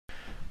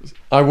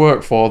I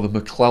work for the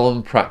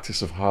McClellan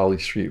practice of Harley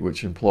Street,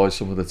 which employs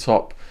some of the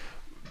top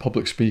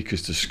public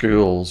speakers to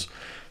schools.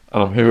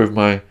 And I'm here with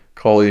my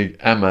colleague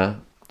Emma,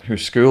 who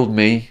schooled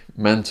me,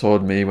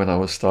 mentored me when I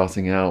was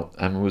starting out.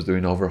 Emma was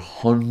doing over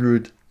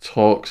 100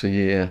 talks a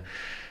year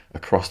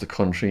across the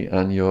country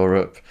and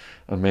Europe,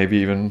 and maybe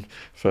even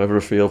further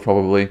afield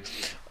probably.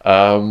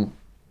 And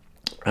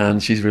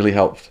she's really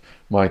helped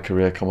my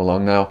career come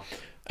along. Now,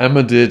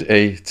 Emma did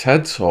a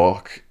TED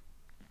Talk.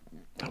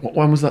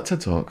 When was that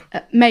TED Talk?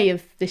 May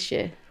of this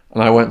year.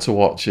 And I went to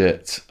watch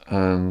it,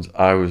 and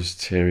I was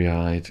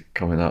teary-eyed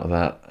coming out of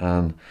that.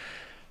 And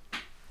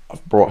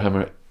I've brought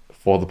Emma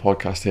for the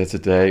podcast here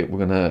today.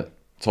 We're going to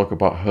talk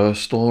about her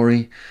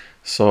story.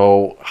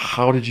 So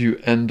how did you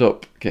end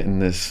up getting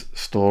this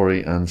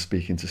story and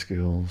speaking to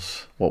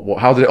schools?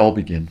 How did it all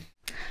begin?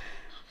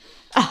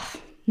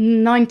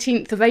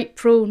 19th of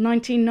April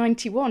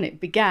 1991 it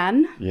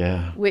began.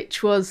 Yeah.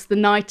 Which was the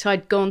night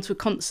I'd gone to a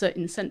concert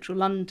in central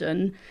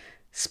London,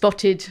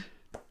 spotted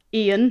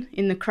Ian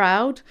in the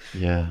crowd.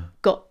 Yeah.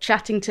 Got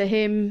chatting to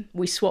him,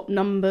 we swapped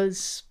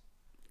numbers,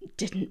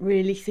 didn't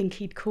really think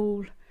he'd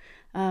call.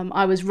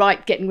 I was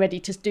getting ready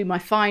to do my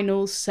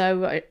finals,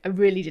 so I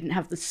really didn't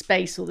have the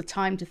space or the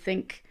time to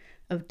think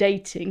of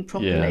dating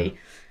properly. Yeah.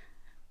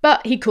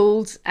 But he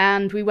called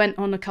and we went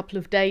on a couple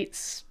of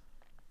dates,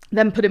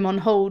 then put him on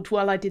hold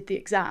while I did the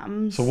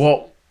exams. So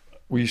what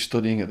were you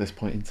studying at this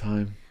point in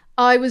time?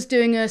 I was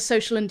doing a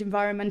social and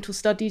environmental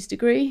studies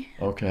degree.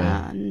 Okay.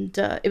 And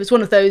it was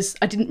one of those,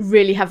 I didn't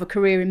really have a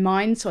career in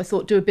mind, so I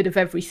thought do a bit of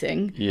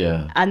everything.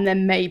 Yeah. And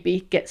then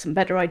maybe get some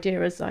better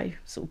idea as I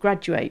sort of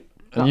graduate.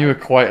 And you were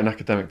quite an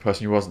academic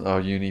person. You wasn't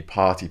a uni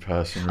party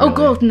person, really. Oh,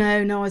 God,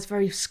 no. I was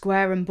very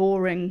square and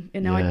boring.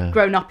 Yeah. I'd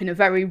grown up in a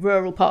very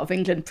rural part of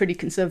England, pretty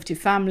conservative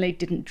family,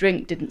 didn't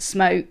drink, didn't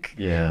smoke.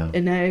 Yeah.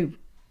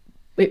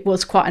 It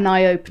was quite an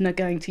eye-opener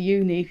going to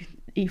uni,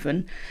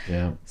 even.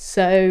 Yeah.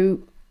 So,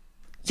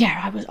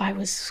 yeah, I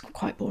was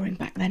quite boring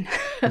back then.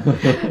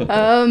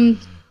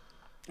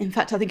 In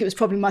fact, I think it was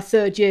probably my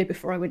third year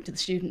before I went to the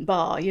student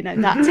bar.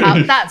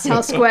 That's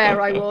how square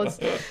I was.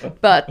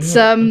 But...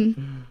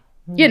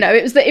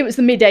 it was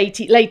the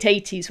late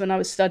 80s when I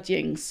was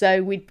studying,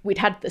 so we'd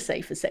had the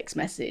safer sex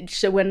message.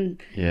 So when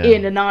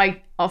Ian and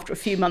I, after a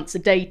few months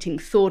of dating,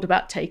 thought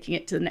about taking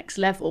it to the next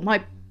level,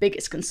 my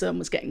biggest concern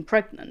was getting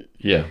pregnant.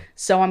 Yeah.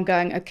 So I'm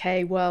going,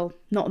 okay, well,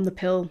 not on the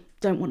pill,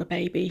 don't want a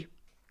baby,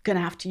 gonna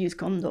have to use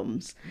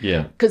condoms.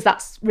 Yeah. Because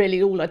that's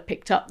really all I'd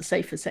picked up, the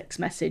safer sex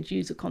message,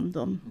 use a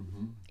condom.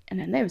 Mm-hmm. And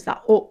then there was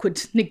that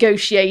awkward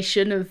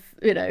negotiation of,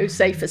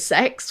 safer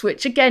sex,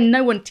 which, again,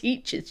 no one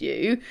teaches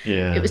you.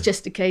 Yeah. It was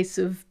just a case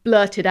of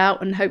blurt it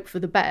out and hope for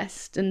the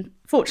best. And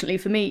fortunately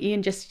for me,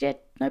 Ian just,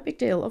 no big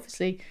deal.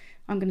 Obviously,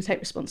 I'm going to take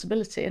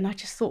responsibility. And I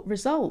just thought,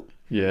 result.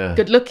 Yeah.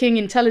 Good looking,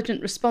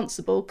 intelligent,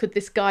 responsible. Could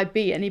this guy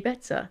be any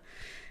better?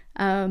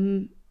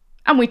 And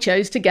we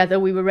chose together.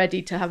 We were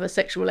ready to have a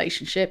sexual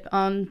relationship.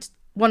 And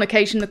one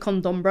occasion, the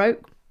condom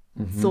broke.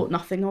 Mm-hmm. Thought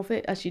nothing of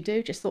it, as you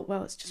do. Just thought,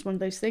 well, it's just one of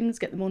those things.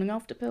 Get the morning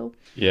after pill.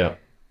 Yeah.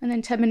 And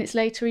then 10 minutes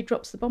later, he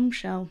drops the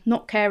bombshell.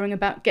 Not caring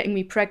about getting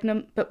me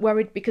pregnant, but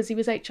worried because he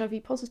was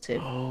HIV positive.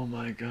 Oh,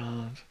 my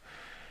God.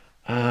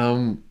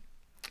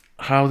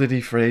 How did he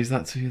phrase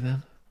that to you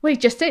then? Well, he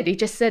just did. He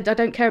just said, I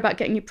don't care about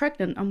getting you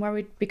pregnant. I'm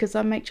worried because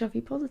I'm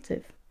HIV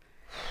positive.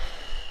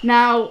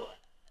 Now...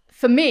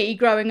 For me,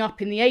 growing up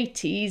in the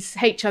 80s,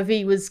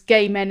 HIV was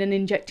gay men and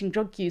injecting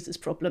drug users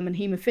problem and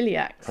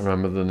haemophiliacs. I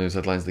remember the news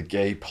headlines, the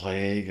gay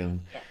plague, and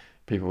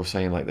people were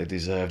saying like they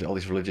deserved it. All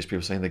these religious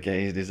people saying the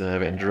gays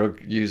deserve it and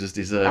drug users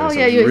deserve it. Oh, so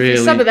yeah,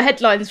 really... some of the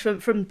headlines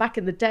from back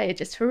in the day are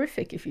just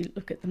horrific if you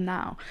look at them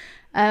now.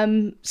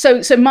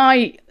 So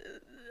my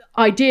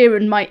idea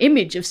and my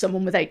image of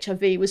someone with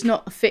HIV was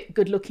not a fit,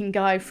 good-looking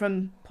guy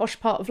from posh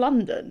part of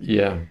London.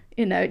 Yeah.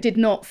 It did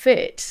not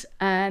fit.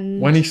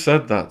 And when he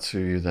said that to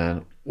you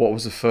then, what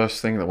was the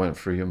first thing that went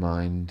through your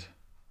mind?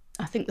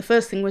 I think the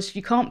first thing was,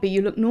 you can't be,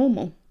 you look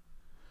normal.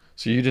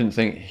 So you didn't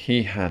think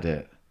he had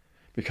it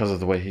because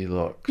of the way he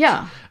looked?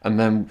 Yeah. And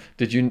then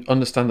did you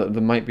understand that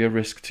there might be a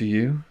risk to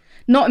you?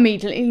 Not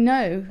immediately,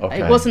 no.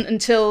 Okay. It wasn't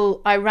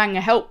until I rang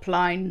a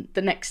helpline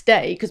the next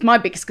day, because my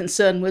biggest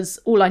concern was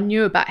all I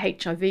knew about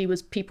HIV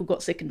was people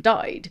got sick and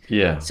died.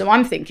 Yeah. So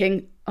I'm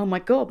thinking, oh my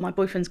God, my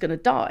boyfriend's going to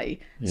die.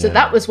 Yeah. So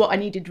that was what I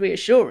needed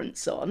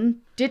reassurance on.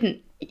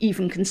 Didn't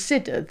even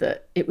consider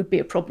that it would be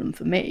a problem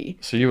for me.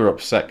 So you were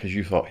upset because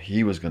you thought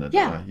he was going to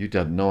die. You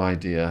had no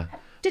idea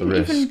Didn't the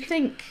risk. even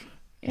think,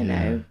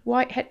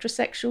 white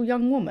heterosexual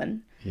young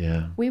woman.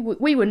 Yeah. We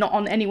were not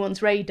on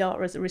anyone's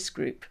radar as a risk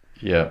group.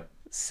 Yeah.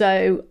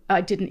 So I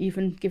didn't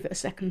even give it a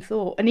second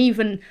thought. And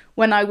even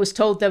when I was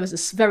told there was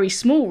a very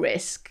small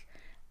risk,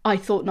 I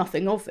thought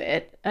nothing of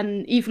it.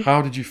 And even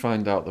how did you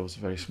find out there was a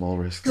very small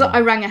risk? Because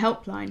I rang a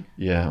helpline.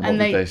 Yeah. What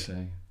did they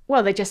say?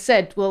 Well, they just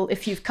said, well,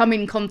 if you've come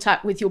in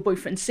contact with your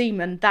boyfriend's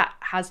semen, that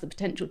has the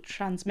potential to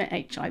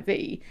transmit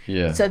HIV.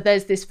 Yeah. So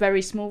there's this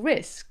very small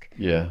risk.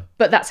 Yeah.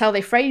 But that's how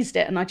they phrased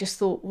it. And I just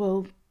thought,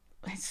 well,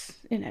 it's,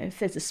 if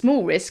there's a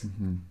small risk,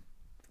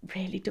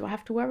 really, do I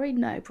have to worry?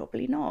 No,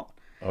 probably not.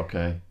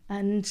 Okay.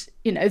 And,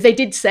 you know, they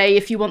did say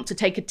if you want to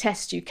take a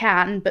test, you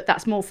can, but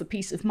that's more for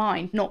peace of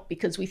mind, not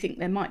because we think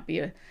there might be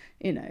a,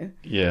 you know,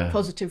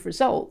 positive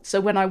result. So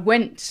when I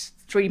went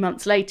 3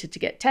 months later to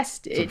get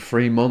tested... It took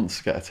 3 months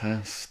to get a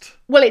test?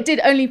 Well, it did,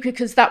 only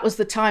because that was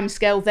the time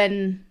scale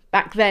then,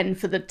 back then,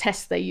 for the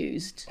test they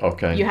used.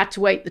 Okay. You had to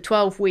wait the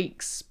 12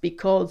 weeks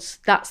because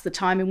that's the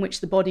time in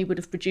which the body would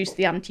have produced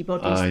the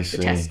antibodies that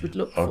the test would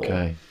look for.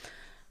 Okay.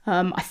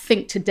 I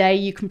think today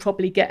you can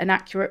probably get an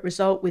accurate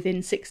result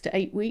within 6 to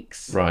 8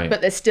 weeks. Right.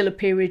 But there's still a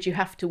period you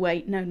have to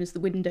wait, known as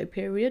the window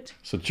period.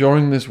 So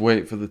during this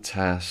wait for the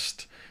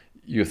test,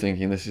 you're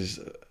thinking this is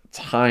a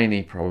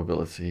tiny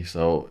probability,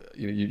 so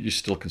you're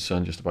still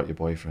concerned just about your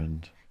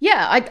boyfriend.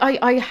 Yeah,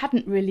 I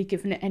hadn't really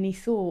given it any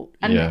thought.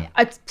 And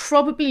I'd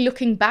probably,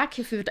 looking back,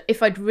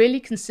 if I'd really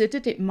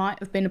considered it might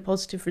have been a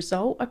positive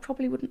result, I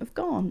probably wouldn't have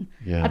gone.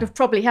 Yeah. I'd have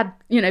probably had,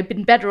 you know,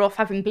 been better off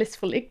having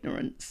blissful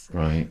ignorance.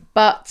 Right.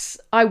 But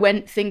I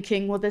went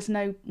thinking, well, there's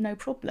no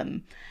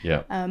problem.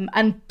 Yeah.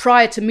 And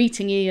prior to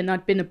meeting Ian,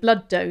 I'd been a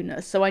blood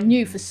donor, so I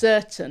knew for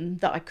certain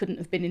that I couldn't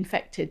have been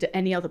infected at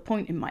any other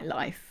point in my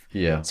life.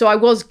 Yeah. So I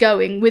was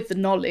going with the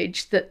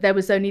knowledge that there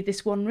was only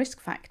this one risk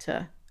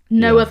factor.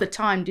 No other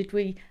time did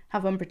we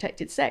have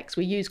unprotected sex.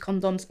 We use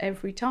condoms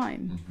every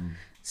time. Mm-hmm.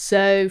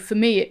 So for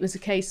me, it was a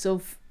case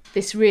of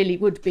this really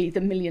would be the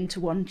 1,000,000 to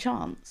 1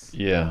 chance.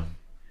 Yeah.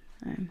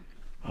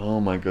 Oh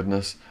my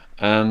goodness.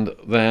 And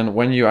then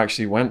when you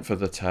actually went for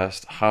the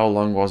test, how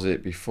long was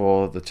it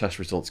before the test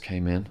results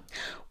came in?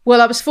 Well,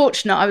 I was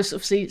fortunate. I was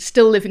obviously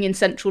still living in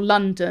central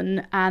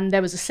London, and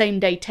there was a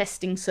same-day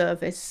testing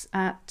service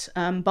at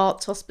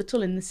Bart's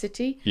Hospital in the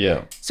city.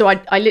 Yeah. So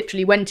I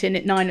literally went in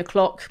at 9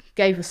 o'clock,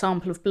 gave a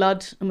sample of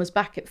blood, and was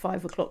back at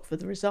 5 o'clock for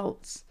the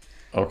results.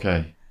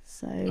 Okay.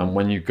 So. And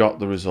when you got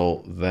the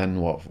result,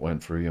 then what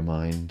went through your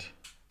mind?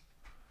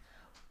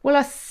 Well,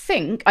 I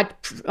think,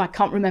 I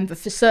can't remember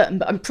for certain,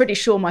 but I'm pretty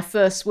sure my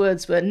first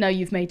words were, no,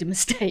 you've made a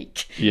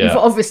mistake. Yeah. You've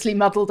obviously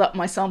muddled up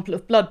my sample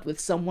of blood with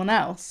someone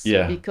else.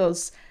 Yeah.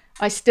 Because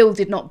I still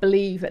did not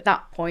believe at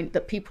that point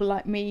that people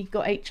like me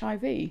got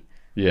HIV.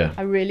 Yeah.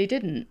 I really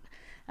didn't.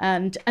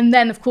 And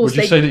then, of course...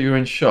 Would you say that you were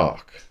in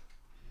shock?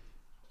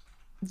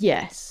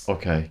 Yes.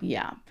 Okay.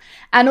 Yeah.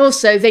 And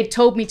also, they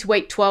told me to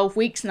wait 12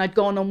 weeks and I'd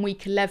gone on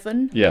week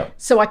 11. Yeah.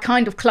 So I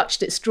kind of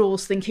clutched at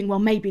straws thinking, well,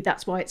 maybe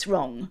that's why it's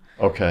wrong.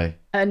 Okay.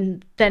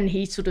 And then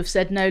he sort of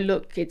said, no,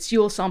 look, it's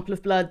your sample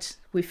of blood.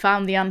 We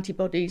found the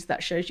antibodies.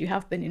 That shows you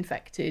have been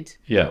infected.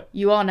 Yeah.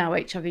 You are now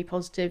HIV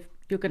positive.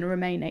 You're going to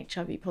remain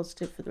HIV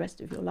positive for the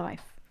rest of your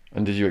life.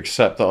 And did you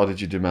accept that, or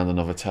did you demand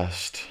another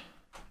test?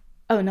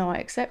 Oh, no, I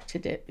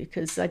accepted it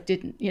because I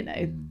didn't, you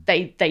know,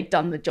 they'd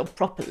done the job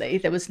properly.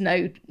 There was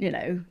no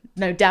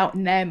doubt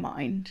in their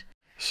mind.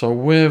 So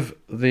with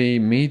the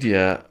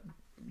media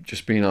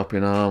just being up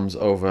in arms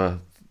over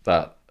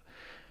that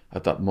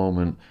at that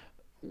moment,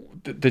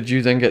 did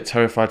you then get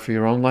terrified for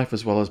your own life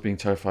as well as being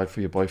terrified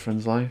for your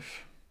boyfriend's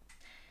life?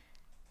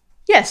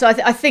 Yes,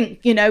 I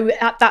think, you know,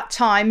 at that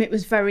time it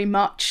was very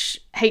much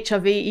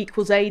HIV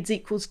equals AIDS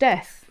equals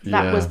death.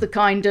 That was the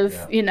kind of,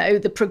 you know,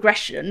 the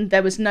progression.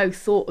 There was no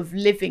thought of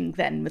living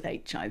then with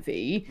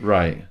HIV.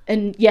 Right.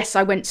 And yes,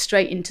 I went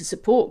straight into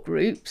support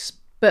groups,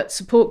 but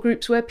support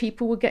groups where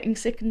people were getting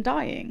sick and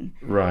dying.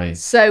 Right.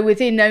 So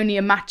within only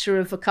a matter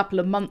of a couple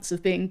of months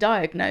of being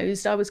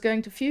diagnosed, I was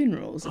going to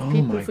funerals of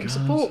people from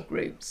support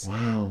groups.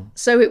 Wow.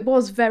 So it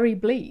was very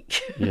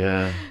bleak.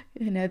 Yeah.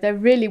 You know, there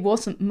really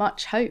wasn't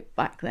much hope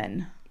back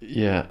then.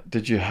 Yeah.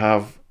 Did you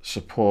have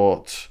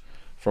support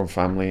from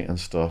family and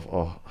stuff,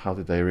 or how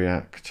did they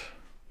react?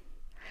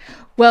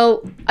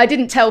 Well, I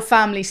didn't tell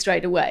family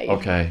straight away.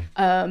 Okay.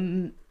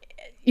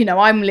 You know,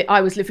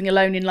 I was living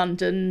alone in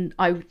London.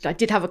 I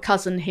did have a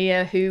cousin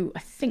here who I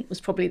think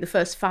was probably the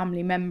first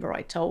family member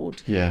I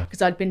told. Yeah.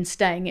 Because I'd been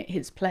staying at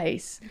his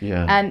place.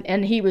 Yeah.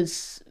 And he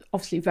was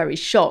obviously very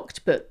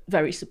shocked, but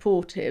very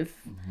supportive.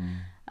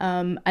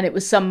 Mm-hmm. And it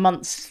was some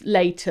months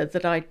later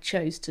that I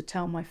chose to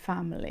tell my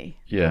family.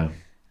 Yeah.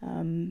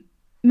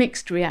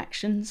 Mixed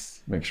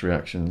reactions. Mixed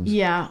reactions.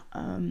 Yeah.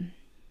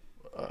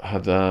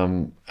 Had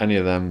any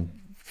of them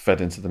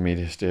fed into the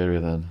media hysteria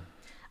then?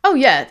 Oh,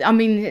 yeah. I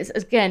mean,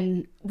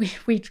 again,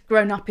 we'd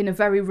grown up in a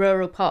very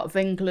rural part of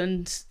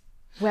England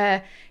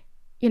where,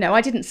 you know,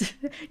 I didn't,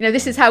 you know,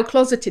 this is how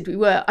closeted we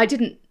were. I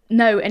didn't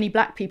know any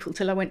black people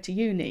till I went to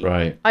uni.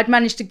 Right. I'd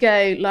managed to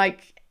go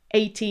like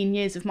 18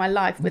 years of my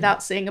life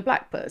without seeing a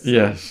black person.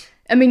 Yes.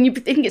 I mean, you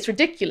think it's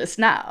ridiculous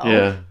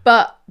now,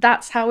 but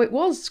that's how it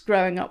was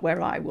growing up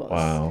where I was.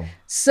 Wow.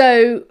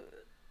 So,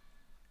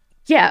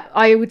 yeah,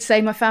 I would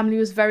say my family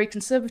was very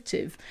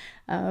conservative,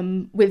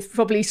 with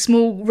probably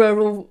small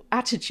rural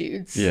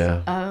attitudes.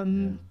 Yeah.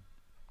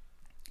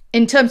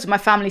 In terms of my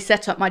family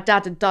setup, my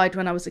dad had died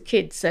when I was a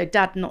kid, so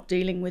dad not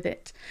dealing with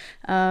it.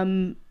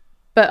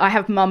 But I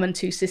have mum and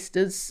 2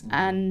 sisters,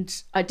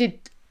 and I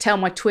did tell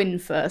my twin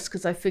first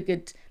because I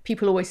figured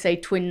people always say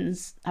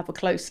twins have a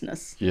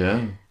closeness.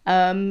 Yeah.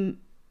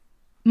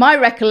 My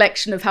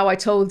recollection of how I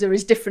told her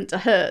is different to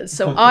hers.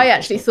 So I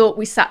actually thought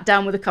we sat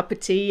down with a cup of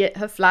tea at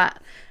her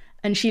flat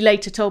And she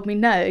later told me,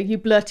 no, you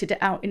blurted it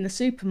out in the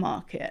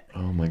supermarket.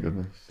 Oh my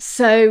goodness.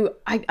 So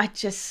I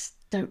just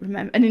don't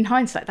remember. And in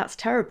hindsight, that's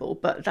terrible,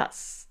 but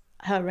that's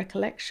her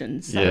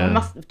recollection. So I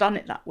must have done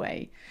it that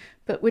way.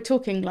 But we're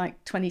talking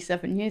like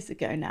 27 years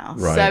ago now.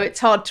 Right. So it's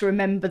hard to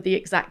remember the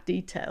exact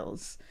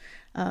details.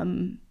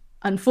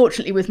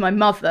 Unfortunately, with my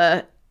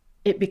mother,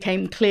 it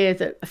became clear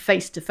that a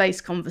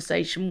face-to-face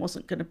conversation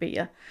wasn't going to be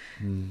a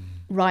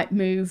right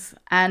move.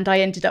 And I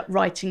ended up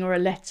writing her a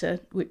letter,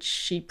 which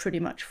she pretty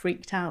much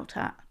freaked out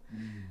at.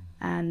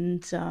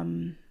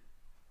 And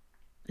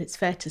it's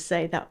fair to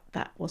say that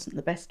that wasn't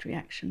the best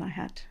reaction I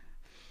had.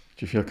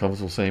 Do you feel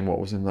comfortable saying what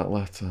was in that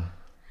letter?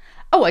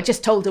 Oh, I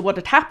just told her what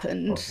had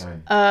happened.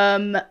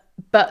 Okay.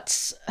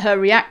 But her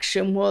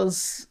reaction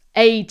was,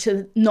 A,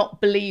 to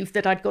not believe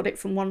that I'd got it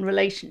from one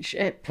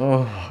relationship,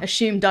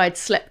 assumed I'd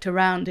slept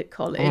around at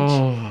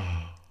college,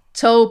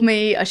 told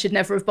me I should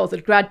never have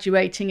bothered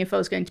graduating if I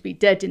was going to be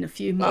dead in a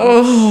few months.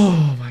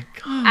 Oh my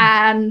God.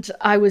 And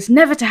I was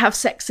never to have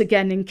sex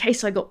again in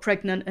case I got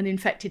pregnant and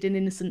infected an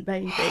innocent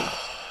baby. I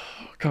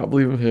can't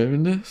believe I'm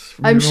hearing this.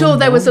 I'm sure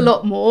there was a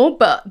lot more,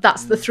 but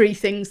that's the three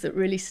things that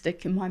really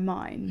stick in my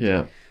mind.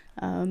 Yeah.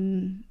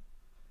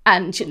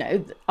 And, you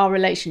know, our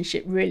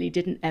relationship really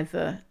didn't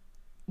ever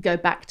go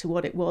back to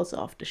what it was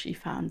after she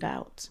found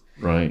out.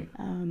 Right.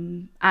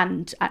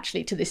 And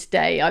actually to this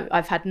day,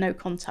 I've had no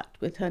contact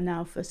with her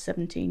now for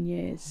 17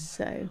 years.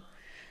 So,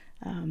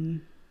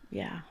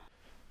 yeah.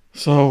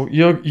 So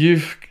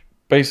you've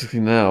basically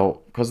now,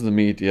 because of the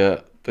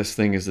media, this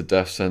thing is a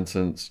death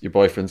sentence. Your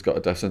boyfriend's got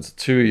a death sentence.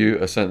 Two of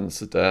you are sentenced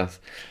to death.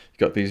 You've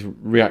got these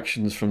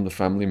reactions from the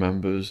family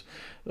members,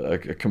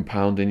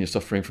 compounding. You're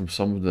suffering from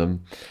some of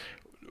them.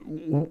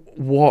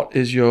 What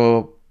is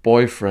your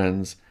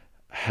boyfriend's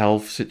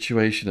health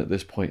situation at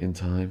this point in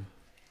time?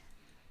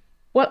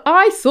 Well,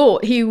 I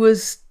thought he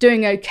was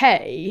doing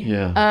okay.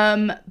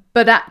 Yeah.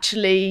 But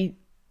actually,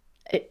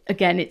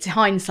 again, it's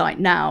hindsight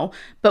now.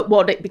 But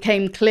what it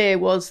became clear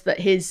was that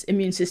his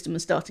immune system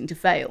was starting to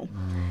fail.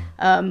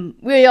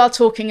 We are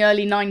talking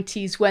early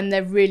 90s when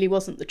there really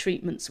wasn't the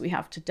treatments we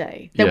have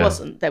today. There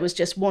wasn't. There was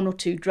just one or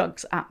two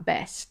drugs at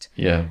best.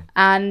 Yeah.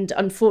 And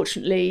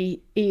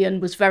unfortunately, Ian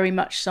was very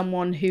much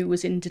someone who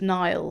was in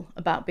denial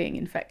about being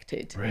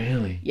infected.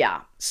 Really?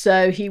 Yeah.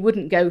 So he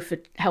wouldn't go for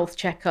health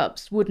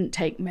checkups, wouldn't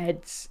take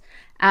meds.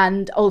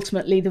 And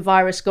ultimately, the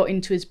virus got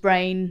into his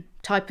brain,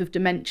 type of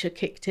dementia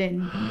kicked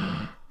in.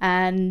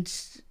 And,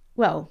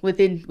 well,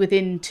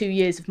 within 2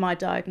 years of my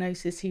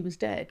diagnosis, he was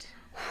dead.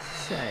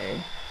 So...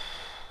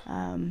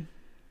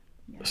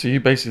 So you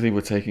basically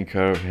were taking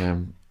care of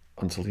him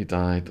until he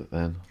died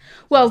then?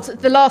 Well,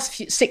 the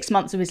last 6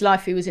 months of his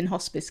life he was in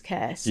hospice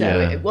care, so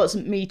it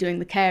wasn't me doing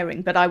the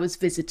caring, but I was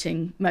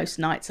visiting most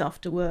nights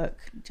after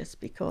work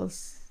just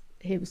because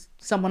he was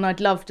someone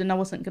I'd loved and I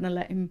wasn't going to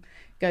let him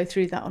go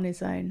through that on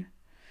his own.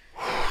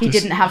 He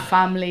didn't have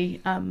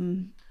family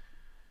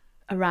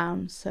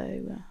around,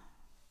 so...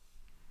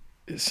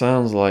 It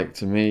sounds like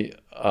to me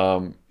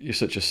you're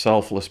such a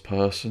selfless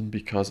person,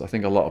 because I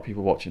think a lot of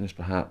people watching this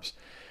perhaps,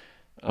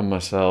 and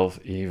myself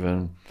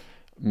even,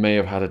 may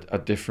have had a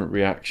different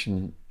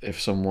reaction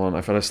if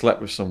I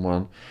slept with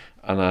someone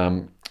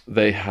and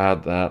they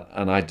had that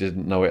and I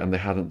didn't know it and they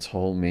hadn't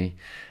told me.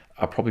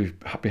 I'd probably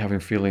be having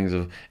feelings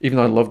of, even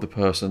though I love the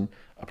person,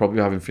 I'd probably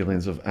be having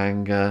feelings of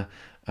anger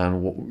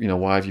and, you know,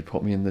 why have you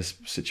put me in this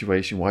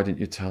situation? Why didn't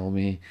you tell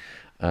me?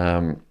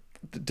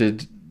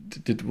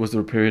 Was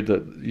there a period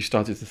that you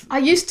started to... I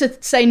used to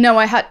say no,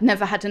 I had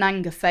never had an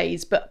anger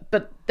phase,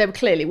 but there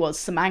clearly was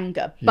some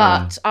anger.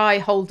 But I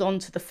hold on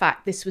to the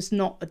fact this was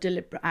not a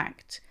deliberate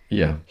act.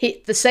 Yeah.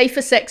 The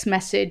safer sex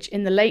message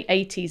in the late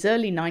 80s,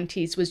 early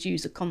 90s was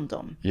use a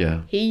condom.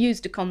 Yeah. He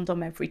used a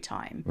condom every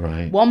time.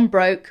 Right. One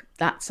broke,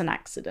 that's an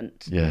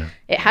accident. Yeah.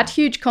 It had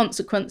huge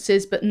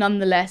consequences, but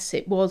nonetheless,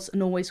 it was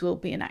and always will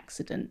be an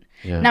accident.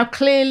 Yeah. Now,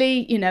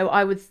 clearly, you know,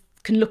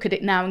 can look at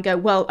it now and go,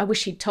 well, I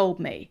wish he'd told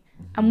me.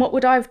 And what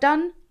would I have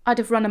done? I'd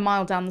have run a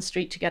mile down the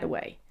street to get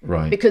away.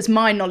 Right. Because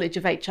my knowledge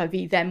of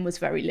HIV then was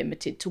very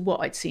limited to what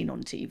I'd seen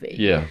on TV.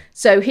 Yeah.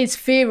 So his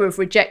fear of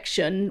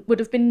rejection would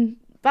have been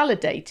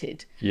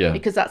validated. Yeah.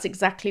 Because that's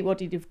exactly what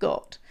he'd have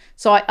got.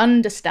 So I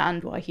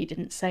understand why he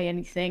didn't say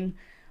anything.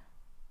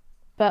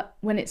 But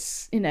when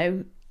it's, you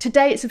know,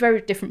 today it's a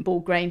very different ball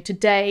game.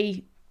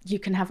 Today you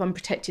can have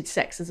unprotected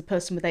sex as a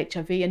person with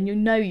HIV and you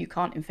know you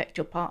can't infect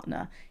your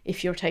partner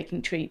if you're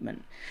taking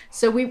treatment.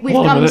 So we've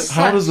come How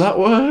does that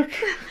work?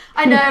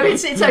 I know,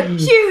 it's a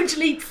huge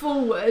leap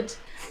forward.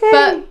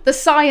 But the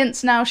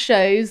science now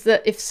shows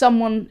that if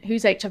someone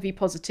who's HIV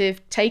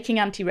positive taking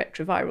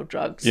antiretroviral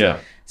drugs,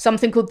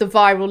 something called the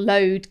viral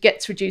load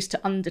gets reduced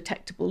to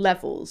undetectable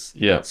levels.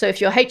 Yeah. So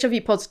if you're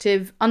HIV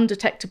positive,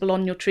 undetectable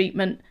on your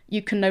treatment,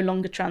 you can no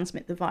longer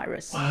transmit the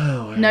virus.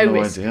 Wow, I had no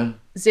risk. Idea.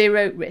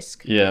 Zero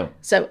risk. Yeah.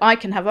 So I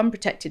can have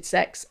unprotected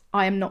sex.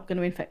 I am not going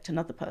to infect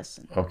another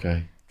person.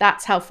 Okay.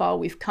 That's how far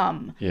we've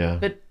come. Yeah.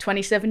 But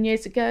 27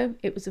 years ago,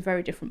 it was a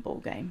very different ball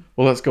game.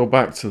 Well, let's go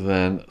back to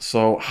then.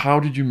 So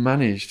how did you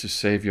manage to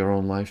save your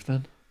own life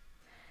then?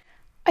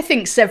 I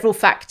think several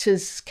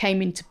factors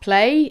came into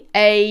play.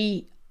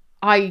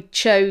 I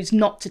chose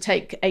not to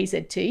take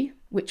AZT,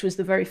 which was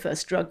the very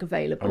first drug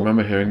available. I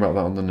remember hearing about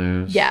that on the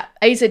news. Yeah,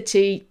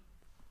 AZT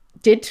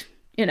did,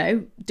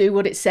 do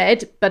what it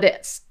said, but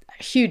it's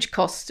huge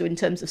costs in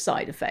terms of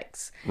side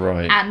effects.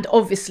 Right. And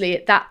obviously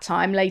at that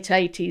time, early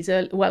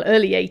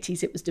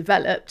 80s, it was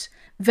developed.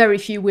 Very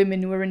few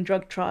women were in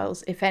drug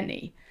trials, if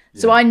any.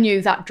 So I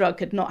knew that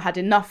drug had not had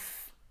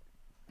enough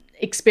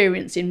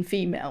experience in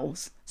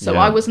females. So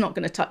I was not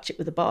going to touch it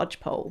with a barge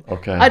pole.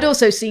 Okay. I'd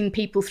also seen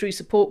people through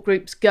support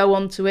groups go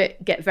onto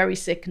it, get very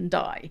sick and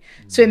die.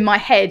 So in my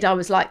head, I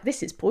was like,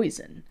 this is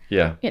poison.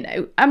 Yeah.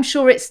 I'm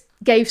sure it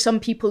gave some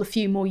people a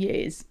few more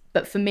years.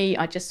 But for me,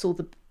 I just saw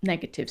the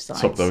negative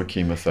sides. Top though,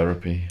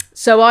 chemotherapy.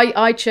 So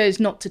I chose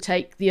not to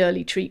take the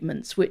early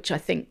treatments, which I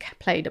think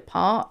played a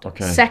part.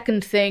 Okay.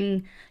 Second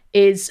thing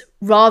is,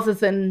 rather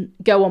than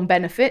go on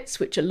benefits,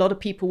 which a lot of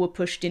people were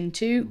pushed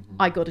into,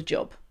 I got a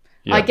job.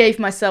 Yeah. I gave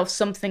myself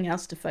something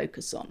else to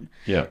focus on.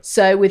 Yeah.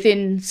 So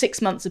within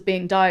 6 months of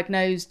being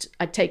diagnosed,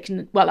 I'd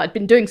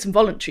been doing some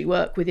voluntary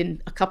work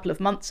within a couple of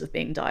months of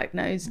being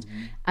diagnosed.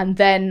 And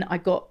then I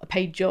got a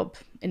paid job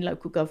in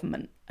local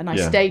government. And I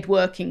stayed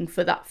working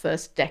for that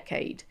first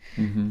decade.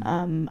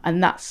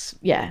 And that's,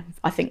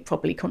 I think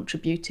probably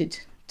contributed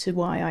to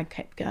why I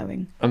kept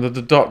going. And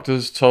the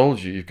doctors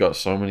told you you've got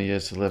so many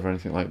years to live or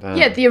anything like that?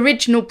 Yeah, the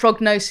original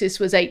prognosis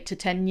was 8 to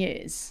 10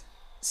 years.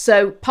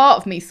 So part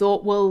of me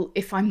thought, well,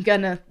 if I'm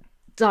going to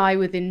die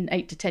within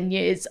 8 to 10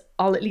 years,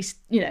 I'll at least,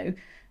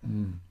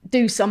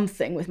 do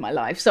something with my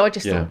life. So I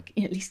just thought,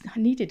 at least I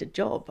needed a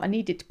job. I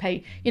needed to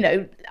pay,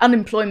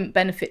 unemployment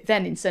benefit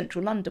then in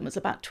central London was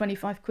about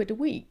 25 quid a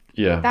week.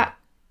 Yeah. That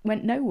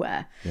went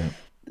nowhere. Yeah.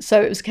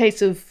 So it was a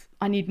case of,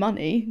 I need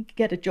money,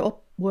 get a job,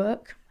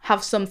 work,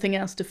 have something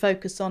else to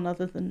focus on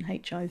other than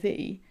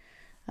HIV.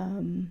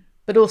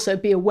 But also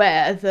be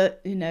aware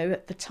that,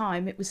 at the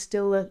time it was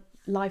still a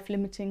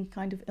life-limiting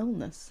kind of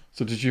illness.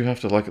 So did you have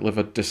to live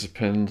a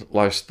disciplined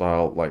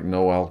lifestyle, like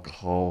no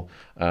alcohol,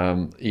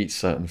 eat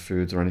certain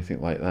foods or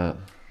anything like that?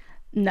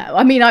 No,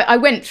 I mean, I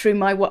went through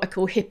my what I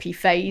call hippie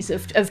phase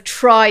of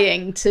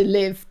trying to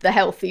live the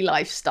healthy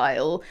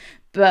lifestyle.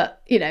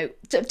 But,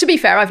 to be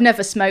fair, I've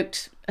never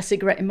smoked a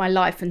cigarette in my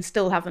life and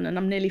still haven't, and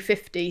I'm nearly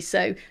 50.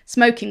 So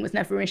smoking was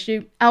never an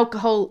issue.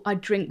 Alcohol, I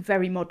drink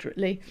very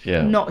moderately.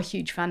 Yeah. Not a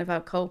huge fan of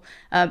alcohol.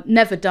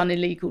 Never done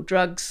illegal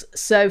drugs.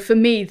 So for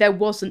me, there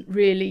wasn't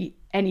really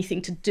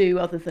anything to do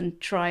other than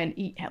try and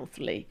eat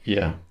healthily.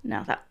 Yeah.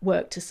 Now that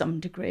worked to some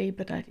degree,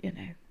 but I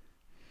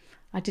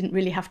didn't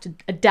really have to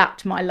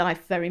adapt my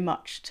life very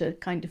much to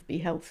kind of be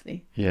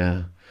healthy.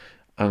 Yeah.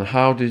 And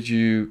how did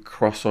you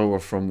cross over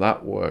from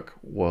that work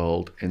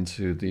world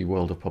into the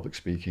world of public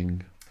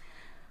speaking?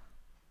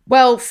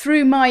 Well,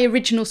 through my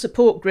original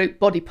support group,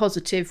 Body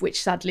Positive,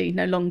 which sadly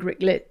no longer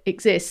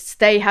exists,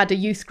 they had a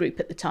youth group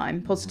at the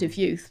time, Positive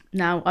Youth.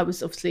 Now, I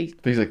was obviously...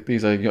 These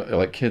are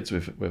like kids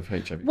with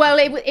HIV? Well,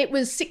 it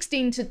was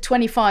 16 to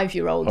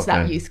 25-year-olds,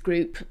 that youth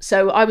group.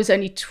 So I was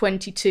only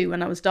 22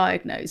 when I was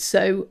diagnosed.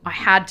 So I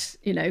had,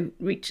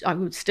 I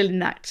was still in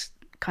that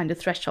kind of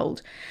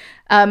threshold.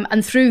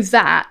 And through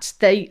that,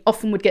 they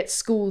often would get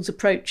schools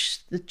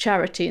approach the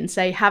charity and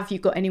say, have you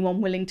got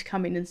anyone willing to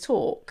come in and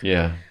talk?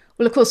 Yeah.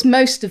 Well, of course,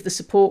 most of the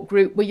support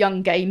group were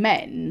young gay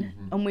men,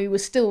 and we were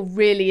still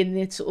really in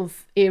the sort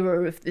of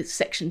era of the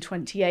Section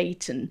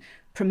 28, and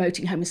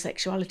promoting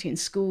homosexuality in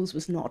schools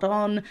was not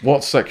on.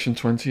 What's Section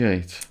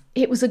 28?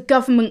 It was a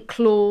government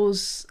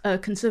clause, a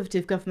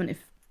Conservative government,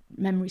 if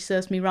memory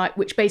serves me right,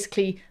 which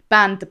basically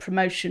banned the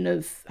promotion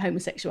of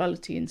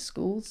homosexuality in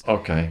schools.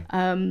 Okay.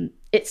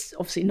 It's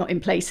obviously not in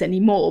place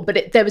anymore,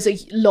 but there was a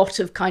lot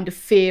of kind of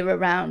fear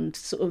around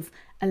sort of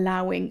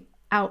allowing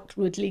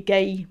outwardly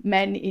gay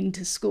men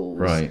into schools.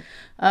 Right.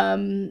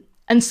 And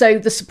so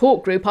the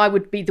support group, I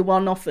would be the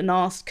one often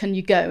asked, can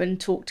you go and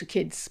talk to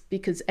kids?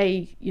 Because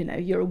A,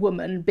 you're a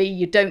woman, B,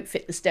 you don't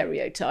fit the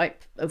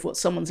stereotype of what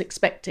someone's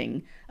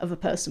expecting of a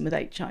person with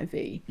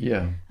HIV.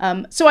 Yeah.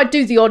 So I'd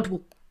do the odd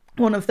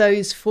one of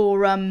those for...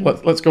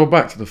 Let's go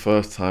back to the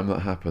first time that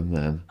happened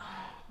then.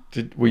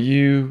 Do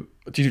you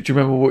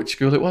remember which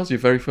school it was, your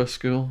very first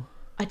school?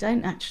 I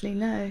don't actually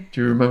know.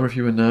 Do you remember if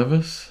you were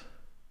nervous?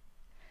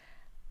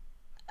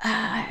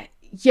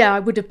 Yeah, I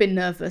would have been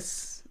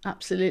nervous,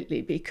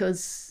 absolutely,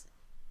 because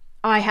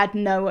I had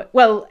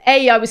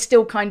I was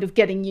still kind of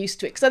getting used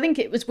to it, because I think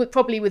it was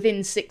probably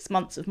within 6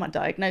 months of my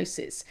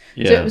diagnosis.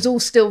 Yeah. So it was all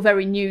still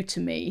very new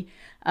to me.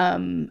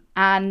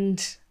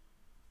 And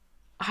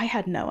I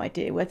had no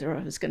idea whether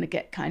I was going to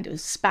get kind of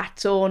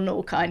spat on,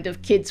 or kind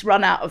of kids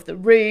run out of the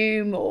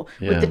room, or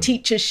would the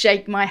teachers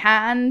shake my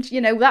hand.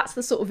 That's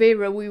the sort of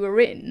era we were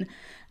in.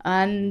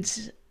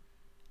 And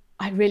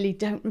I really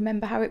don't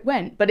remember how it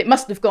went, but it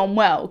must have gone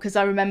well, because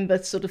I remember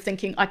sort of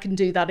thinking I can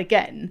do that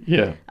again.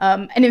 Yeah.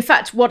 And in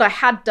fact, what I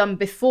had done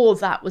before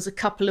that was a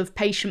couple of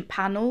patient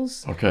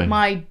panels. Okay.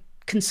 My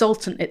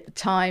consultant at the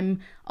time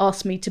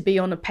asked me to be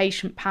on a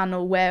patient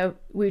panel where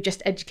we were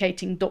just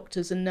educating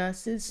doctors and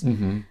nurses.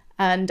 Mm-hmm.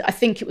 And I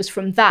think it was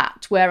from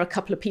that where a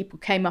couple of people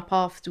came up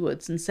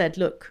afterwards and said,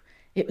 look,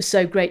 it was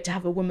so great to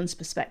have a woman's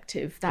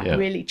perspective. That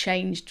really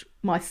changed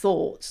my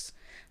thoughts,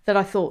 that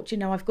I thought,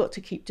 I've got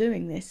to keep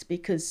doing this,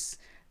 because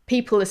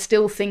people are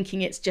still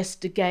thinking it's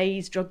just a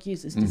gays, drug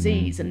users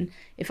disease. And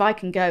if I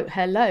can go,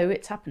 hello,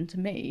 it's happened to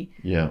me,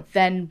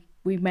 then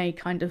we may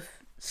kind of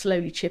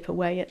slowly chip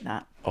away at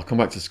that. I'll come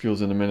back to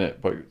schools in a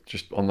minute, but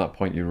just on that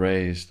point you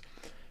raised,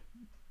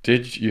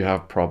 did you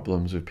have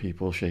problems with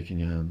people shaking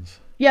your hands?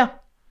 Yeah.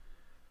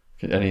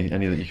 Any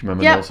that you can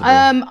remember? Yeah,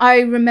 I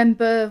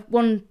remember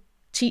one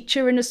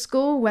teacher in a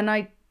school, when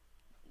I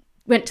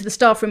went to the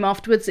staff room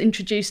afterwards,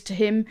 introduced to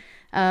him.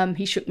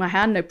 He shook my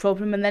hand, no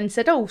problem, and then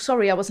said, "Oh,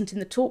 sorry, I wasn't in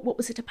the talk. What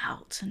was it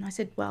about?" And I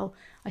said, "Well,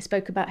 I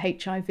spoke about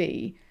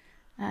HIV."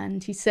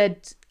 And he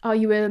said, "Are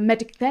you a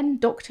medic then,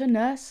 doctor,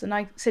 nurse?" And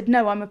I said,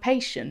 "No, I'm a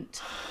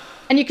patient."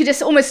 And you could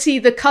just almost see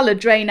the colour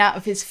drain out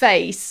of his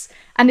face.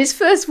 And his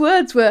first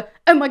words were,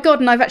 "Oh my God,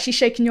 and I've actually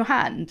shaken your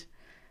hand."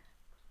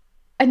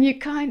 And you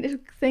kind of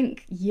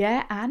think,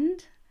 yeah,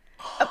 and?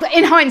 But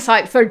in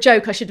hindsight, for a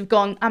joke, I should have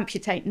gone,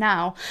 amputate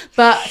now.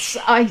 But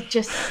I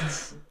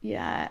just,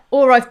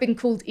 Or I've been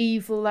called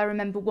evil. I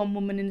remember one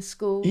woman in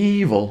school.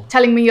 Evil?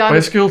 Telling me By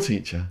a school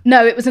teacher?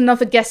 No, it was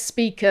another guest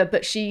speaker,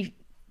 but she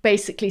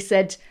basically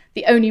said,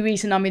 the only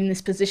reason I'm in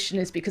this position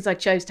is because I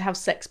chose to have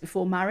sex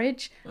before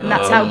marriage. And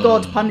that's how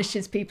God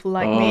punishes people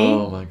like me.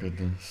 Oh, my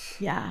goodness.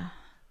 Yeah.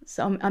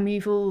 So I'm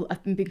evil.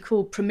 I've been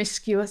called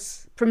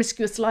promiscuous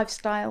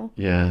lifestyle.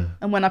 Yeah.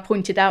 And when I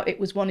pointed out it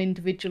was one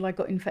individual I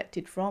got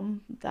infected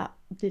from, that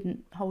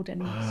didn't hold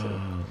any sort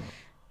of,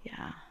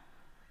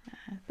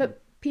 But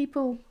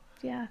people,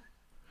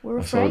 were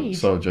afraid.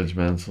 So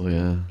judgmental,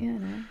 yeah. Yeah,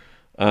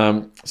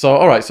 no. So,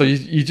 all right, so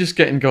you're just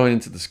going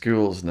into the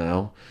schools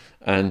now,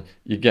 and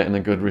you're getting a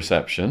good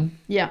reception.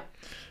 Yeah.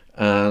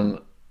 And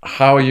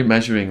how are you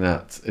measuring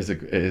that is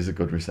a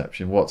good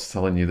reception? What's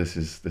telling you this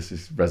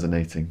is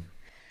resonating?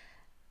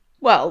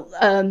 Well,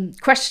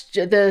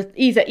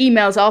 either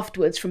emails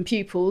afterwards from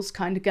pupils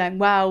kind of going,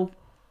 "Wow,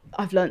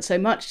 I've learnt so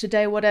much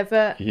today," or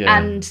whatever. Yeah.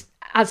 And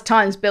as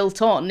time's built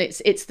on,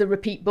 it's the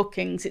repeat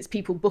bookings. It's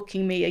people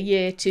booking me a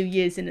year, 2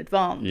 years in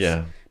advance.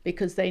 Yeah.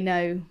 Because they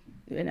know,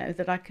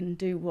 that I can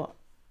do what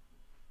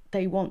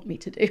they want me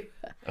to do.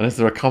 And is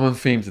there a common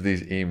theme to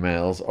these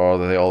emails, or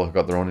do they all have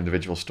got their own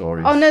individual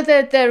stories? Oh no,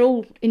 they're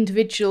all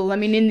individual. I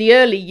mean, in the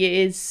early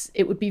years,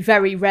 it would be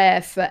very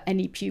rare for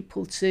any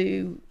pupil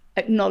to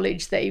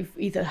acknowledge they've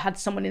either had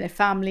someone in their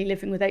family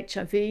living with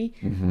HIV,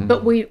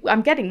 but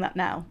I'm getting that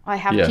now. I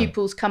have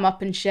pupils come up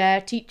and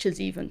share,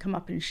 teachers even come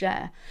up and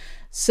share.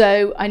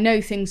 So I know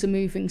things are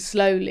moving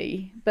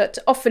slowly, but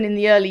often in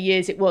the early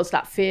years it was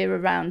that fear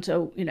around,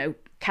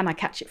 can I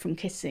catch it from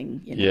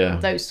kissing?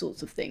 Those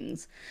sorts of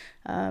things.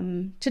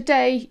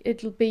 Today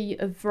it'll be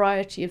a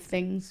variety of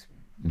things,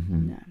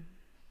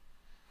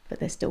 but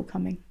they're still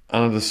coming.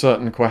 And are there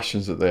certain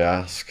questions that they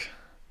ask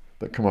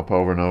that come up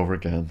over and over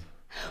again?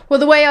 Well,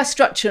 the way I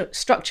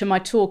structure my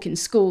talk in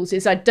schools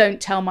is I don't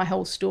tell my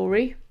whole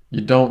story. You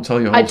don't tell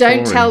your whole story? I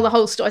don't tell the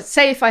whole story.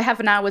 Say if I have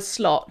an hour's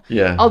slot,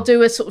 I'll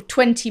do a sort of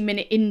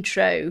 20-minute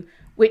intro,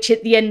 which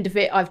at the end of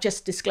it, I've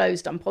just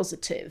disclosed I'm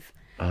positive.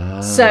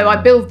 So I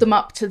build them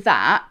up to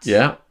that.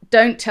 Yeah.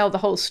 Don't tell the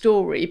whole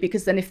story,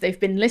 because then if they've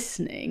been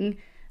listening,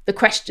 the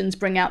questions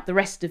bring out the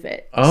rest of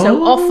it. Oh.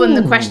 So often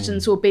the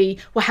questions will be,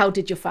 well, how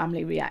did your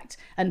family react?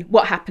 And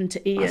what happened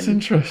to Ian? That's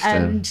interesting.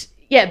 And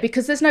yeah,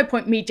 because there's no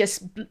point me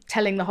just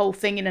telling the whole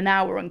thing in an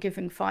hour and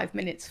giving 5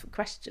 minutes for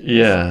questions.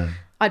 Yeah.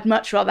 I'd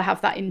much rather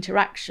have that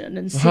interaction.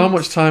 And how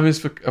much time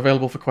is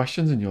available for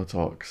questions in your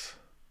talks?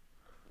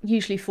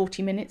 Usually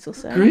 40 minutes or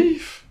so.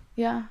 Grief.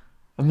 Yeah.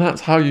 And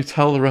that's how you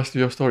tell the rest of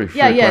your story?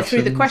 Through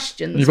through the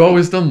questions. You've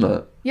always done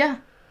that? Yeah.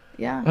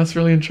 Yeah. That's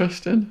really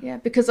interesting. Yeah,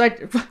 because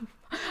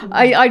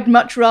I'd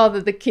much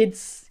rather the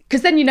kids,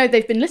 because then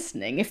they've been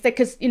listening. If they,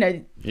 because you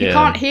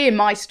can't hear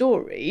my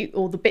story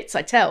or the bits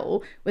I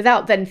tell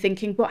without then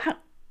thinking,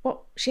 what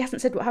she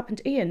hasn't said what happened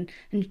to Ian,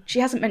 and she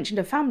hasn't mentioned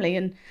her family,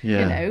 and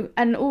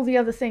and all the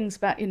other things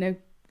about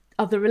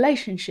other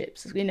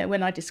relationships.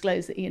 When I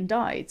disclosed that Ian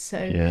died, so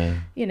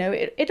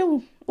it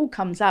all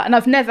comes out, and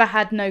I've never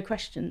had no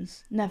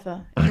questions,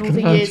 never in all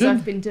the years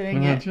I've been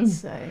doing it.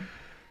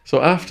 So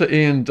after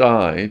Ian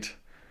died,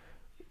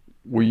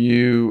 were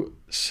you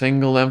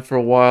single then for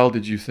a while?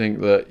 Did you think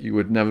that you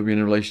would never be in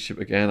a relationship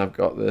again? I've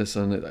got this,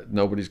 and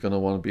nobody's going to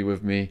want to be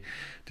with me.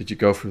 Did you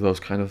go through those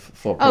kind of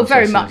thought processes? Oh,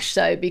 very much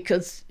so,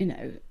 because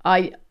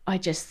I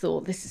just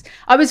thought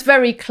I was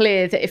very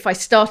clear that if I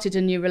started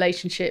a new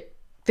relationship,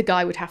 the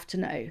guy would have to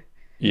know.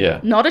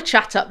 Yeah. Not a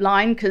chat up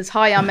line, because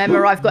hi, I'm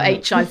Emma, I've got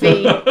HIV.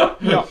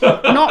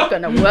 not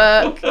going to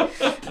work.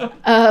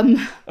 And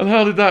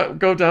how did that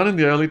go down in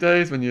the early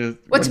days when you?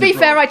 Well, to be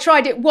fair, I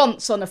tried it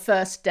once on a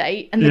first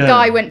date, and the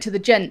guy went to the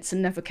gents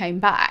and never came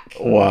back.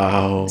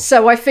 Wow.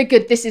 So I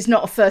figured this is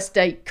not a first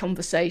date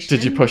conversation.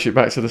 Did you push it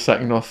back to the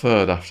second or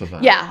third after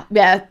that? Yeah,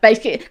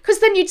 basically, because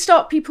then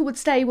people would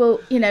say, well,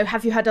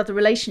 have you had other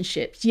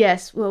relationships?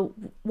 Yes. Well,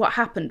 what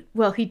happened?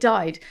 Well, he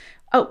died.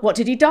 Oh, what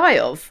did he die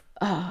of?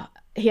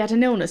 he had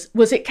an illness.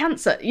 Was it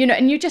cancer? You know,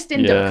 and you just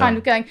end up kind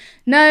of going,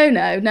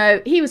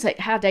 no. He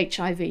had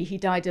HIV. He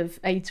died of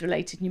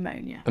AIDS-related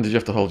pneumonia. And did you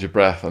have to hold your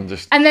breath and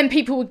just... And then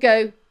people would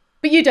go,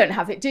 but you don't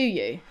have it, do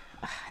you?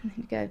 And then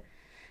you go,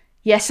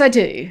 yes, I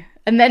do.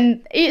 And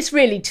then it's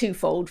really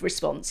twofold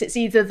response. It's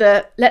either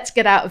the, let's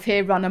get out of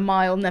here, run a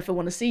mile, never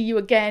want to see you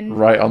again.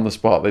 Right on the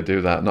spot they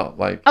do that, not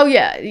like... Oh,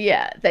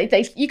 yeah.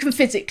 They you can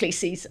physically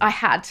see. I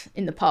had,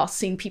 in the past,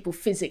 seen people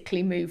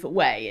physically move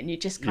away, and you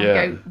just kind of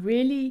go,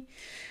 really?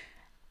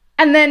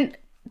 And then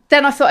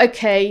I thought,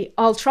 okay,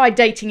 I'll try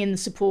dating in the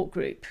support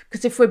group.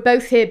 Because if we're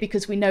both here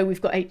because we know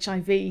we've got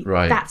HIV,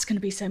 that's going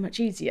to be so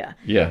much easier.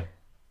 Yeah.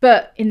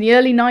 But in the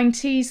early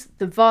 90s,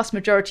 the vast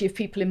majority of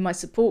people in my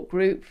support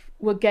group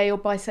were gay or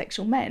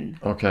bisexual men.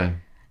 Okay.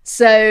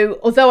 So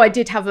although I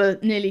did have a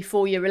nearly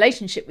 4-year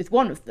relationship with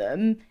one of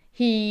them,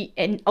 he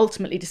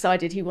ultimately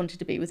decided he wanted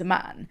to be with a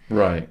man.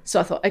 Right. So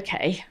I thought,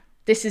 okay,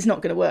 this is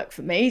not going to work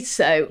for me.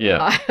 So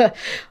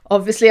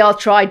obviously I'll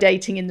try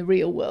dating in the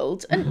real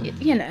world. And,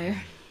 you know,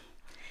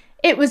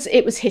 it was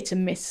hit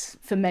and miss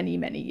for many,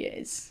 many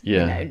years.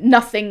 Yeah. You know,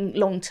 nothing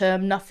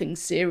long-term, nothing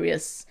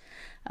serious.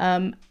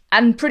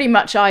 And pretty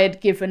much I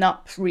had given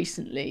up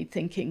recently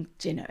thinking,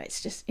 you know,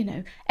 it's just, you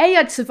know,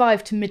 I'd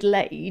survived to middle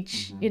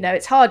age. You know,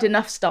 it's hard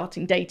enough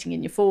starting dating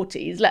in your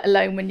 40s, let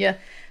alone when you're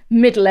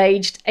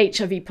middle-aged,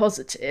 HIV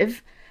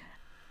positive.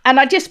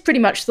 And I just pretty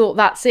much thought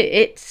that's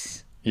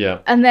it. Yeah.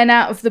 And then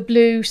out of the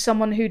blue,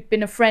 someone who'd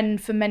been a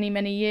friend for many,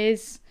 many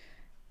years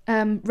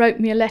wrote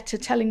me a letter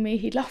telling me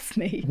he loved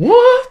me.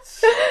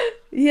 What?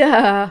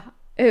 Yeah.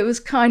 It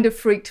was kind of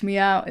freaked me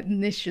out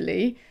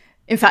initially.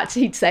 In fact,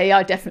 he'd say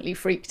I definitely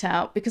freaked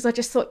out because I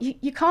just thought,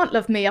 you can't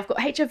love me. I've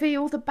got HIV,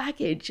 all the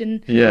baggage.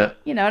 And,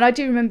 you know, and I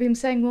do remember him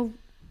saying, well,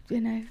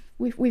 you know,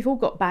 we've all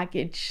got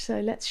baggage,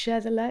 so let's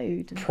share the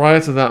load. Prior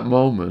to that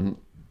moment,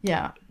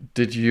 yeah,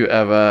 did you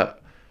ever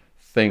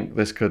think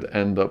this could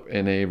end up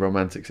in a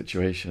romantic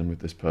situation with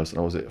this person,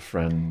 or was it a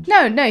friend?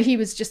 No, he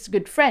was just a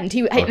good friend.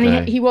 I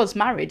mean, he was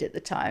married at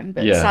the time,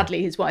 but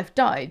sadly his wife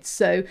died.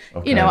 So,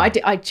 you know,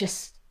 I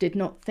just did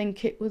not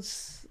think it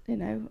was, you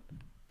know,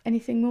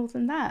 anything more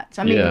than that.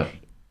 I mean,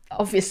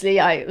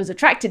 obviously I was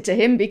attracted to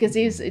him because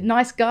he was a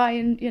nice guy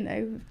and, you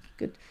know,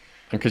 good.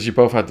 And because you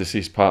both had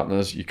deceased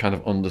partners, you kind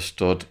of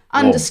understood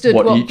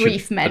what each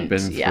grief had meant. Been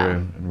through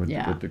and with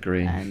the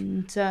grief.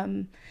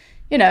 And,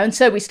 you know, and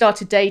so we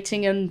started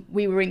dating and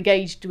we were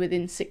engaged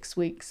within 6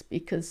 weeks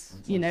because,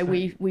 you know,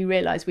 we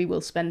realised we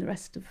will spend the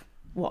rest of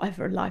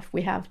whatever life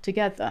we have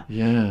together.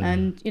 Yeah.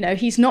 And, you know,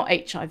 he's not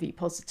HIV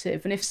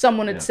positive. And if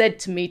someone had said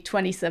to me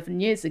 27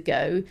 years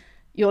ago,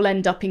 you'll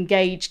end up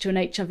engaged to an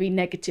HIV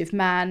negative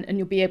man and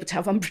you'll be able to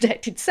have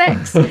unprotected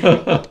sex. That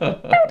would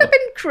have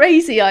been a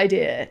crazy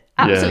idea.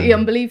 Absolutely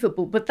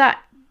unbelievable. But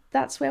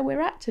that's where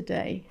we're at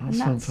today. That's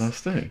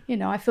fantastic. You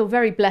know, I feel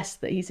very blessed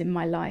that he's in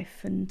my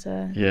life and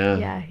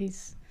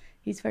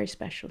he's very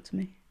special to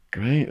me.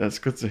 Great. That's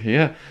good to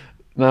hear.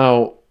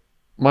 Now,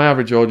 my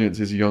average audience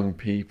is young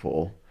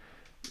people.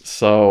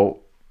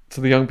 So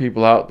to the young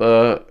people out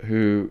there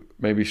who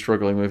may be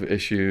struggling with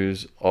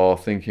issues or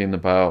thinking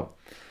about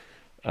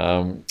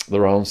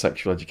their own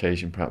sexual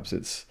education, perhaps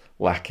it's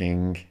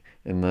lacking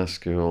in their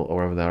school or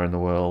wherever they are in the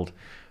world,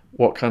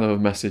 what kind of a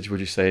message would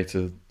you say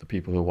to the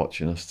people who are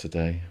watching us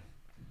today?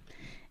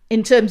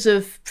 In terms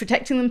of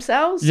protecting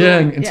themselves? Yeah,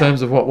 in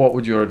terms of what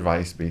would your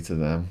advice be to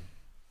them?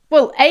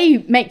 Well,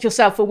 make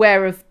yourself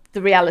aware of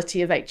the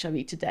reality of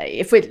HIV today.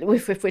 If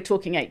we're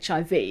talking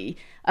HIV, you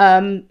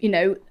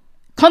know,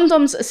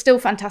 condoms are still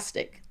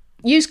fantastic.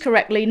 Used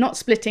correctly, not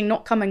splitting,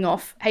 not coming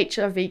off,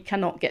 HIV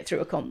cannot get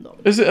through a condom.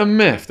 Is it a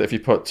myth that if you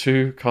put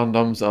 2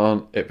 condoms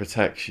on, it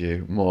protects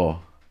you more?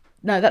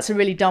 No, that's a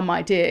really dumb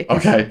idea.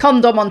 Okay.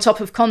 Condom on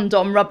top of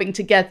condom, rubbing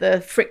together,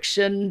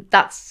 friction,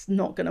 that's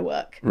not going to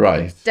work.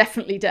 Right.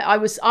 Definitely. I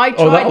tried that.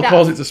 That'll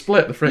cause it to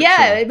split, the friction.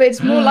 Yeah, but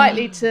it's more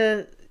likely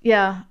to...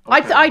 Yeah,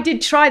 okay. I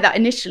did try that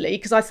initially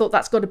because I thought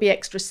that's got to be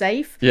extra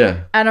safe.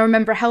 Yeah. And I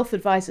remember a health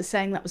advisor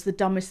saying that was the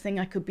dumbest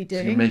thing I could be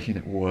doing. So you're making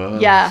it worse.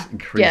 Yeah.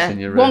 Increasing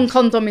your risk. One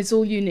condom is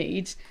all you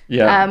need.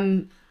 Yeah.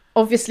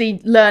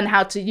 Obviously, learn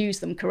how to use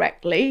them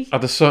correctly. Are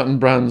there certain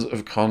brands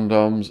of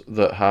condoms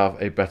that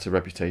have a better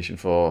reputation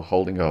for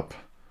holding up?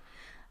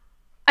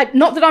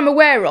 Not that I'm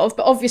aware of,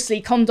 but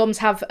obviously condoms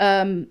have...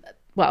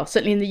 well,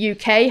 certainly in the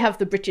UK, have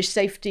the British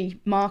safety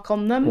mark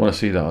on them. I want to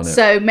see that on it.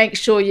 So make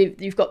sure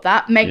you've got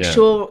that. Make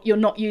sure you're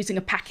not using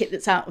a packet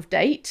that's out of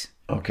date.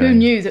 Okay. Who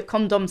knew that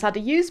condoms had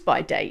a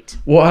use-by date?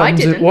 What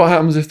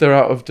happens if they're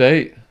out of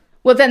date?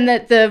 Well, then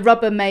the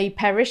rubber may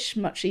perish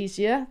much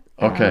easier.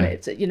 Okay.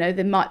 You know,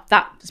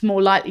 that's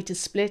more likely to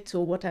split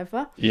or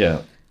whatever.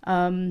 Yeah.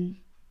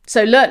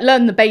 So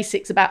learn the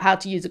basics about how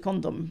to use a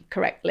condom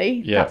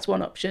correctly. Yeah. That's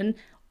one option.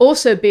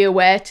 Also be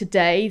aware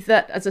today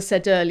that, as I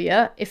said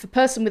earlier, if a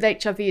person with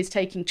HIV is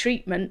taking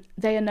treatment,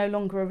 they are no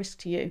longer a risk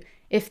to you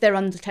if they're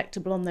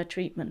undetectable on their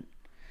treatement.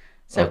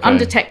 So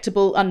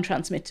undetectable,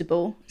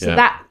 untransmittable. So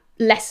that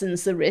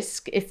lessens the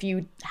risk if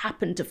you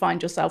happen to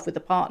find yourself with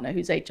a partner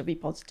who's HIV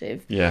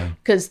positive. Yeah.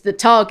 Because the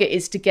target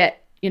is to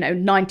get,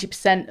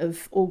 90%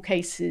 of all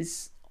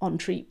cases on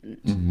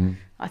treatment.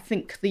 I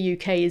think the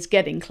UK is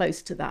getting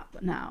close to that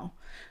now.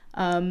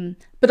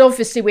 But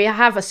obviously we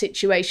have a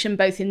situation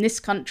both in this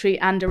country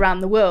and around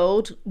the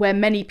world where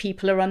many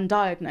people are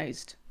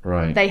undiagnosed.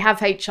 Right. They have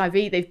HIV,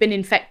 they've been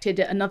infected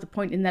at another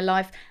point in their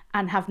life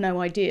and have no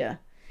idea.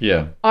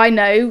 Yeah. I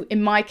know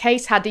in my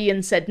case, had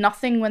Ian said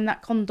nothing when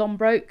that condom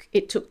broke,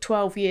 it took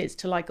 12 years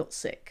till I got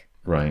sick.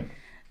 Right.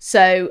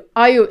 So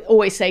I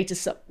always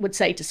would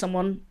say to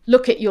someone,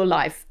 look at your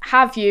life.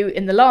 Have you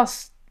in the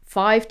last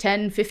 5,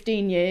 10,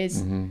 15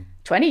 years,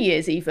 20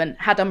 years even,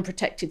 had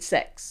unprotected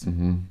sex?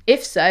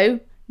 If so,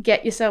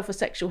 get yourself a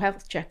sexual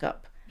health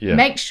checkup. Yeah.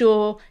 Make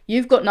sure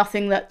you've got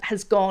nothing that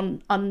has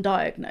gone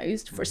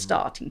undiagnosed for a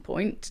starting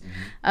point.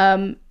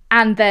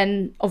 And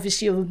then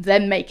obviously you're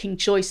then making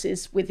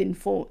choices with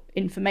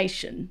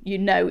information. You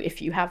know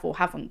if you have or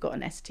haven't got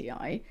an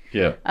STI.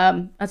 Yeah.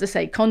 As I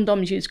say,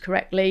 condoms used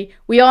correctly.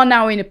 We are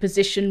now in a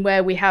position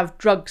where we have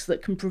drugs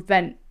that can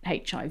prevent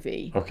HIV.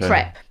 Okay.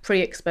 PrEP,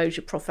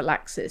 pre-exposure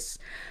prophylaxis.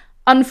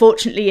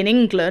 Unfortunately, in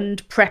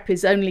England, PrEP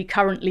is only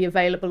currently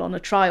available on a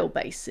trial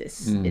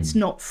basis. It's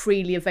not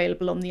freely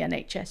available on the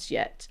NHS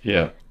yet.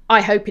 Yeah.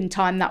 I hope in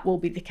time that will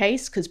be the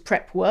case because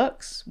PrEP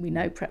works. We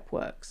know PrEP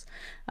works.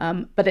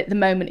 But at the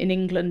moment in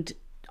England,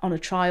 on a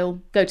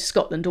trial, go to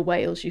Scotland or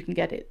Wales, you can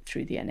get it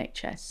through the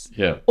NHS.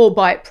 Yeah. Or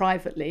buy it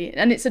privately.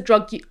 And it's a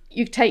drug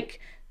you take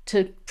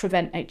to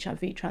prevent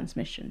HIV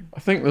transmission.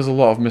 I think there's a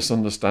lot of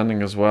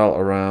misunderstanding as well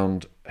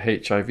around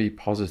HIV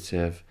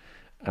positive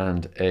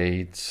and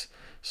AIDS.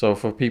 So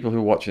for people who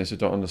are watching this who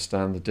don't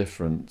understand the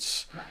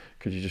difference,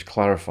 could you just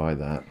clarify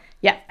that?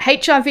 Yeah,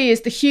 HIV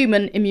is the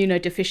human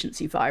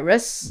immunodeficiency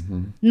virus,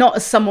 not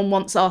as someone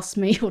once asked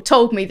me or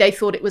told me they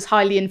thought it was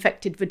highly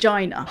infected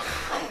vagina.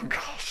 Oh,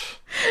 gosh.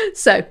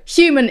 So,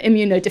 human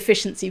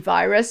immunodeficiency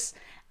virus,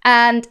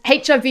 and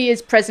HIV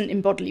is present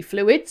in bodily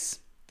fluids.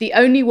 The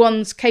only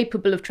ones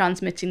capable of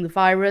transmitting the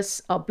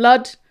virus are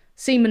blood,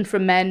 semen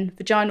from men,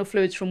 vaginal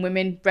fluids from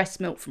women,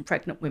 breast milk from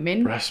pregnant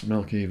women. Breast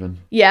milk even.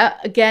 Yeah,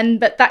 again,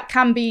 but that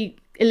can be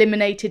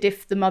eliminated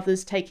if the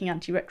mother's taking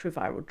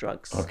antiretroviral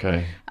drugs.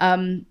 Okay.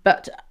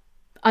 But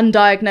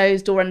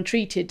undiagnosed or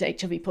untreated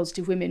HIV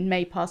positive women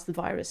may pass the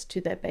virus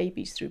to their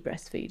babies through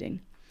breastfeeding.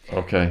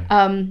 Okay.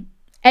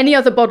 Any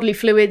other bodily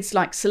fluids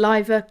like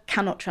saliva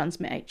cannot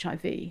transmit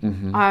HIV.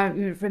 I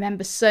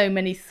remember so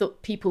many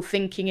people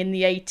thinking in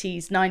the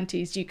 80s,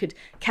 90s, you could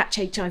catch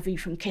HIV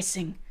from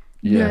kissing.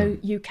 Yeah. No,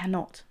 you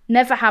cannot.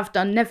 Never have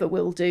done, never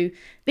will do.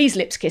 These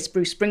lips kiss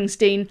Bruce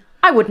Springsteen.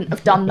 I wouldn't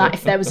have done that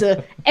if there was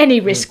any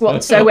risk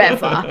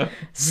whatsoever.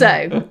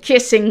 So,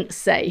 kissing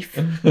safe.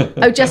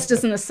 Oh, just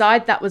as an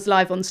aside, that was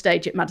live on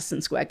stage at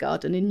Madison Square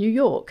Garden in New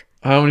York.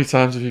 How many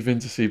times have you been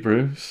to see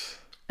Bruce?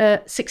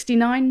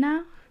 69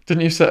 now.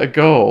 Didn't you set a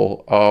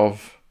goal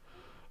of,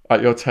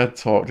 at your TED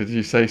talk, did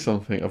you say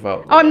something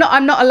about... Oh,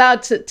 I'm not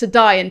allowed to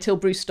die until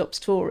Bruce stops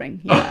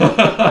touring.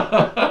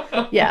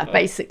 Yeah, yeah,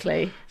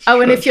 basically. Oh,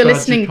 and if you're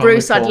listening,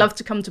 Bruce, I'd love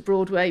to come to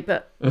Broadway,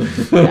 but...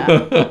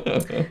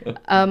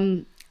 Yeah.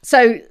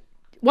 So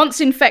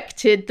once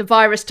infected, the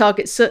virus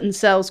targets certain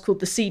cells called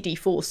the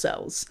CD4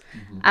 cells,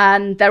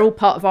 and they're all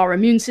part of our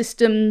immune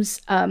systems.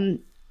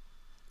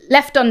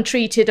 Left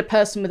untreated, a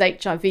person with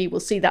HIV will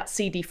see that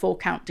CD4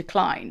 count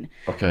decline.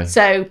 Okay.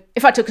 So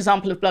if I took a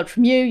sample of blood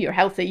from you, you're a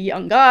healthy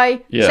young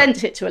guy,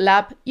 sent it to a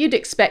lab, you'd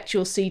expect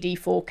your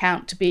CD4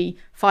 count to be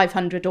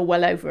 500 or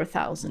well over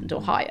 1,000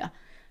 or higher.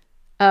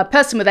 A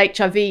person with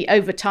HIV,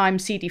 over time,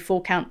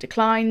 CD4 count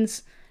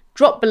declines.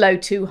 Drop below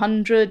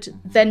 200,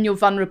 then you're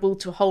vulnerable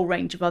to a whole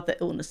range of other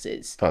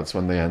illnesses. That's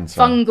when they enter.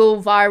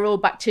 Fungal,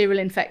 viral, bacterial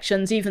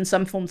infections, even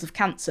some forms of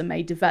cancer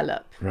may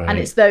develop. Right. And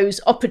it's those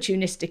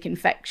opportunistic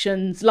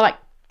infections like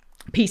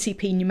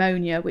PCP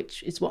pneumonia,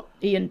 which is what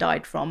Ian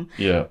died from,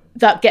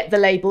 that get the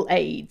label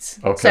AIDS.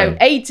 Okay. So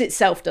AIDS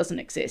itself doesn't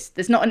exist.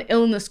 There's not an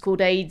illness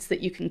called AIDS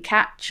that you can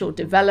catch or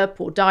develop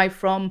or die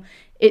from.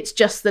 It's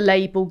just the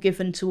label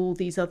given to all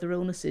these other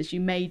illnesses you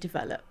may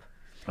develop.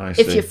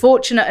 If you're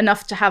fortunate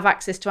enough to have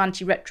access to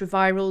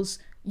antiretrovirals,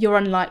 you're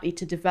unlikely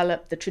to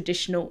develop the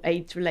traditional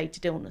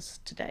AIDS-related illness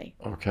today.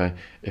 Okay.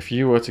 If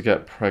you were to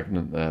get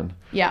pregnant then,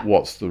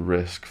 what's the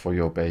risk for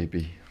your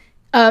baby?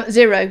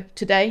 0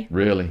 today.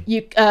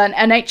 Really?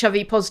 An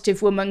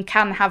HIV-positive woman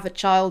can have a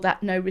child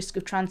at no risk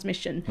of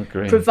transmission,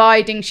 Agreed.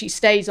 providing she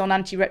stays on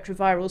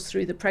antiretrovirals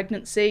through the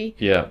pregnancy,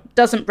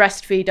 doesn't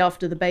breastfeed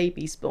after the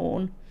baby's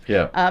born.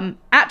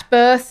 At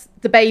birth,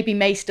 the baby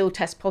may still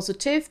test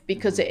positive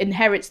because it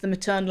inherits the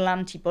maternal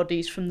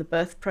antibodies from the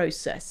birth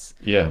process.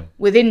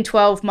 Within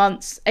 12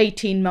 months,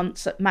 18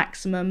 months at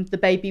maximum, the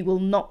baby will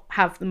not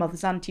have the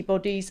mother's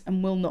antibodies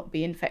and will not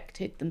be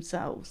infected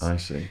themselves. I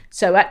see.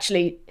 So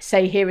actually,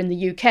 say here in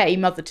the UK,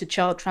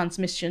 mother-to-child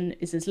transmission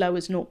is as low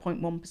as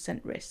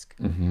 0.1% risk.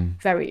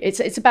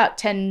 It's about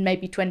 10,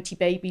 maybe 20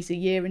 babies a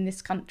year in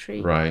this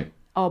country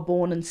are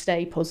born and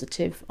stay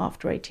positive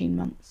after 18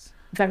 months.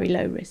 Very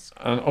low risk.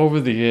 And over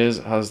the years,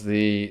 has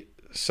the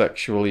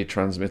sexually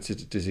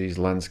transmitted disease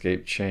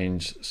landscape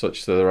changed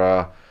such that there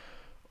are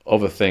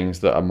other things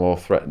that are more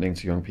threatening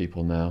to young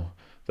people now,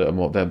 that are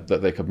more that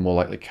they could more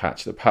likely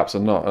catch, that perhaps are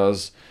not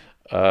as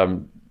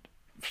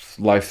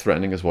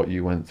life-threatening as what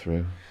you went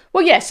through?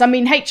 Well, yes. I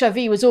mean, HIV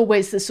was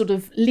always the sort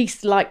of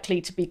least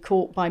likely to be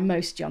caught by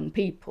most young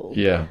people.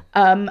 Yeah.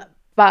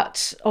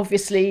 But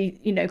obviously,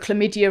 you know,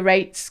 chlamydia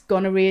rates,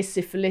 gonorrhea,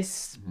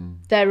 syphilis,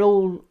 they're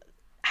all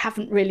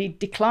haven't really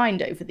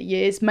declined over the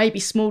years, maybe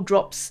small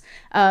drops.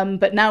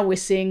 But now we're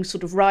seeing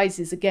sort of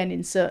rises again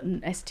in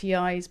certain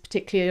STIs,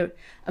 particularly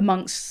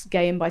amongst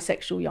gay and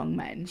bisexual young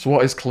men. So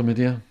what is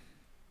chlamydia?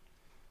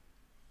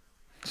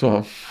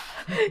 So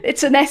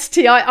it's an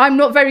STI. I'm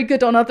not very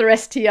good on other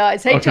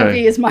STIs. HIV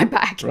is my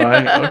bag.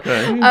 Right,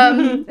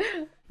 okay.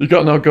 You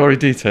got no gory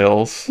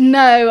details?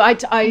 No,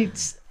 I'd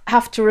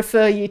have to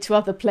refer you to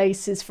other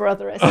places for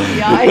other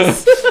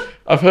STIs.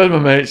 I've heard my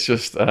mates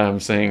just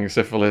saying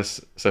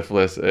syphilis,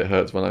 it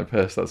hurts when I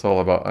piss. That's all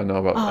I know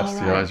about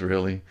STIs,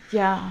 really.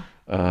 Yeah.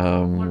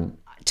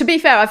 To be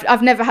fair,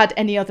 I've never had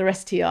any other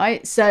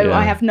STI, so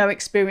I have no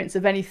experience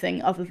of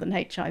anything other than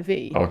HIV.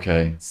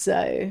 Okay.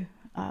 So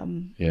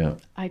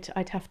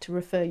I'd have to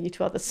refer you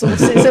to other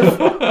sources.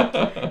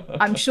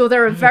 I'm sure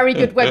there are very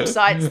good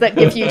websites that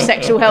give you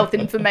sexual health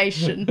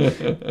information.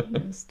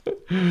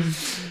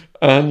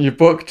 And you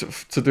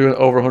booked to do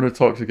over 100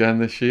 talks again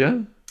this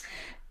year?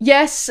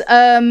 Yes.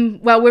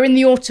 Well, we're in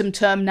the autumn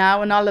term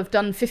now, and I'll have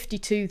done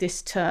 52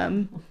 this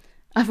term.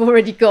 I've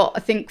already got, I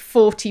think,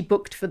 40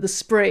 booked for the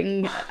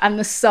spring, and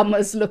the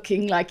summer's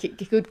looking like it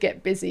could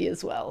get busy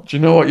as well. Do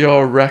you know what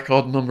your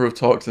record number of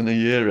talks in a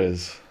year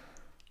is?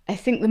 I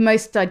think the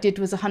most I did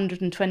was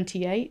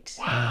 128.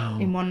 Wow.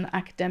 In one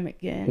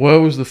academic year.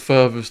 Where was the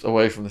furthest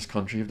away from this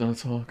country you've done a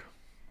talk?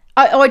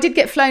 I did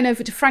get flown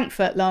over to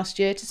Frankfurt last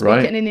year to speak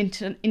at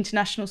an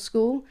international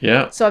school.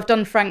 Yeah. So I've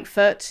done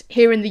Frankfurt.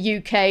 Here in the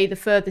UK, the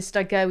furthest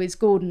I go is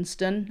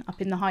Gordonston, up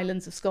in the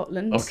Highlands of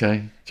Scotland. Okay.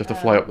 Do you have to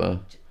fly up there?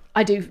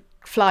 I do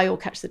fly or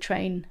catch the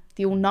train,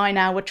 the all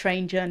 9-hour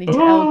train journey to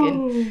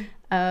Elgin.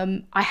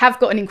 I have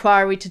got an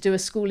inquiry to do a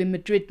school in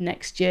Madrid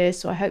next year,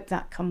 so I hope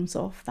that comes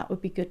off. That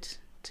would be good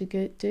to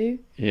do.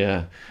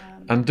 Yeah.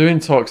 And doing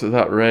talks at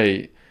that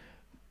rate,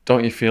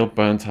 don't you feel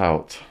burnt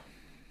out?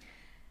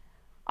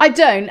 I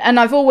don't, and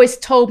I've always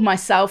told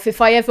myself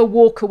if I ever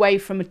walk away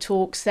from a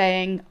talk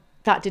saying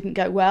that didn't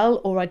go well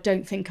or I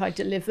don't think I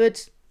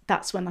delivered,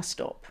 that's when I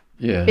stop.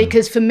 Yeah.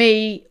 Because for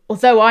me,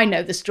 although I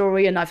know the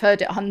story and I've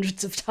heard it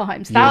hundreds of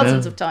times,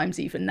 thousands of times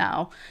even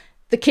now,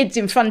 the kids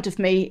in front of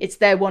me, it's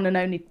their one and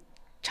only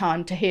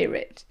time to hear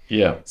it.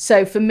 Yeah.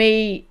 So for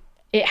me,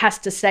 it has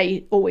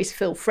to always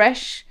feel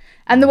fresh.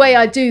 And the way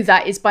I do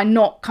that is by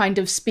not kind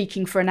of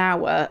speaking for an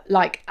hour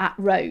like at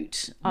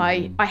rote.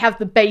 I have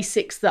the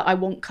basics that I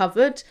want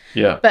covered,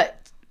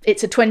 but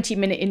it's a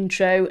 20-minute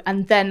intro,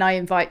 and then I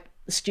invite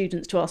the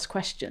students to ask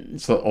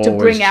questions. So it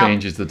always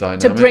changes the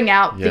dynamic. To bring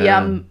out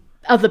the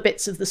other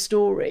bits of the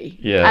story.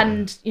 Yeah.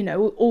 And, you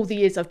know, all the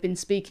years I've been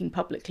speaking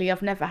publicly,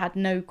 I've never had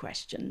no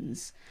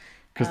questions.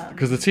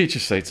 Because the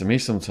teachers say to me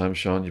sometimes,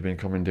 Shaun, you've been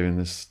coming doing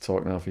this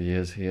talk now for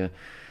years here.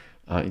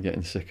 Aren't you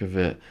getting sick of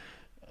it?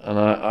 And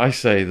I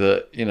say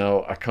that, you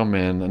know, I come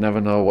in, I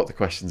never know what the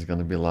questions are going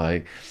to be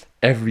like.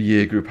 Every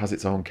year group has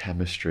its own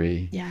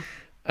chemistry. Yeah.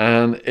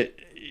 And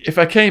if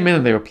I came in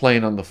and they were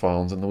playing on the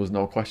phones and there was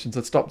no questions,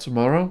 I'd stop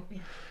tomorrow. Yeah.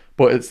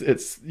 But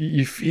it's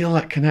you feel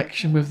that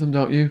connection with them,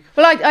 don't you?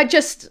 Well,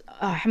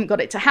 I haven't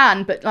got it to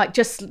hand, but like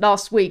just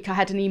last week I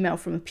had an email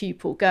from a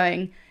pupil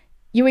going,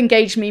 you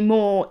engaged me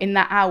more in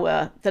that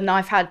hour than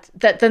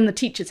than the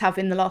teachers have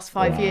in the last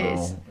 5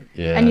 years.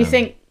 Yeah. And you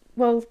think,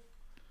 well,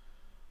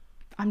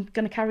 I'm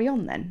going to carry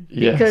on then.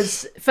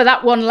 Because for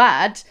that one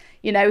lad,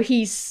 you know,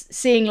 he's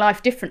seeing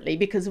life differently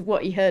because of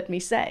what he heard me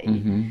say.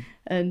 Mm-hmm.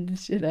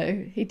 And, you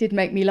know, he did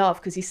make me laugh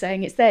because he's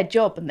saying it's their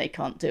job and they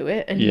can't do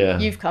it. And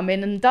you've come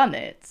in and done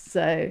it.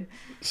 So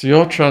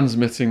you're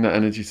transmitting that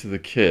energy to the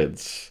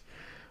kids.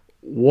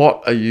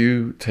 What are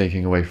you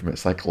taking away from it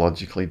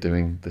psychologically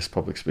doing this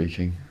public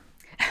speaking?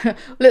 Well,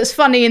 it's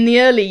funny, in the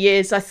early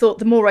years, I thought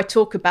the more I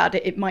talk about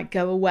it, it might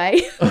go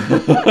away.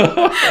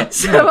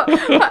 So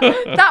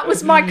that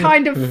was my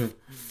kind of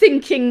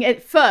thinking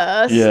at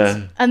first.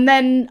 Yeah. And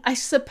then I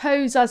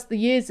suppose as the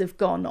years have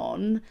gone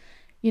on,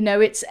 you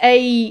know, it's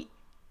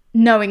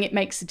knowing it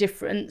makes a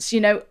difference. You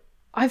know,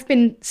 I've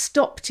been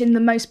stopped in the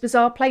most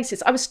bizarre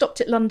places. I was stopped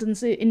at London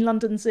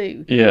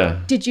Zoo. Yeah.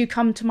 Did you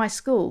come to my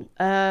school?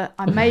 I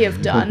may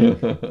have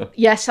done.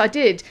 Yes, I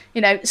did.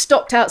 You know,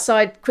 stopped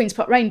outside Queen's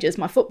Park Rangers,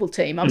 my football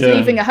team. I was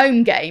leaving a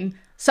home game.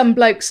 Some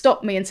bloke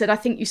stopped me and said, I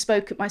think you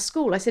spoke at my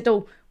school. I said,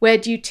 oh, where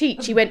do you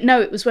teach? He went,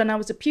 no, it was when I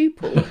was a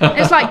pupil. And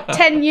it's like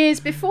 10 years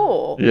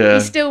before. Yeah.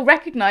 He still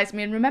recognised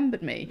me and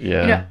remembered me.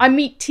 Yeah. You know, I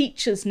meet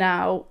teachers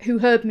now who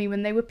heard me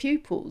when they were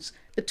pupils.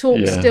 The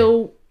talk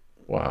still...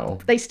 Wow.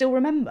 They still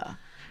remember.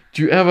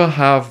 Do you ever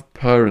have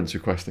parents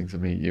requesting to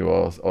meet you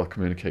or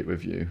communicate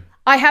with you?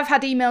 I have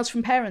had emails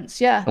from parents,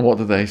 yeah. And what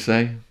do they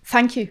say?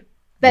 Thank you.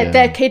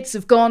 Their kids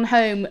have gone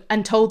home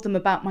and told them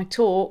about my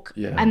talk,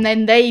 and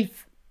then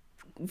they've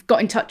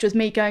got in touch with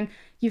me going,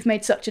 you've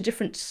made such a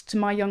difference to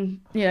my young,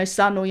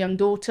 son or young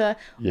daughter.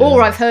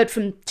 Or I've heard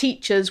from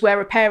teachers where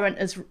a parent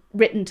has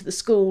written to the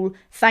school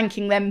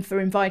thanking them for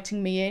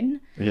inviting me in.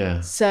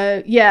 Yeah.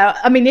 So, yeah,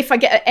 I mean, if I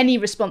get any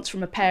response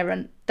from a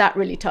parent, that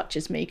really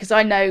touches me, because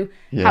I know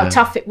how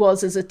tough it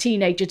was as a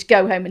teenager to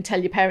go home and tell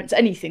your parents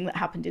anything that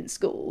happened in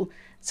school.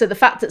 So the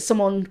fact that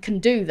someone can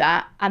do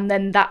that and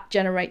then that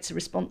generates a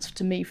response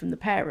to me from the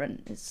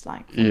parent is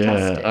like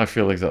fantastic. Yeah, I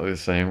feel exactly the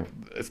same.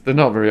 They're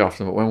not very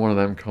often, but when one of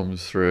them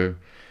comes through,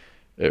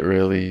 it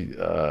really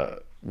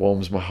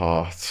warms my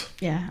heart.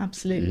 Yeah,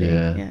 absolutely.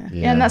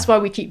 Yeah, and that's why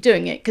we keep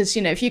doing it, because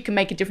if you can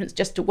make a difference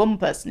just to one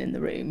person in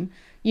the room,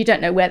 you don't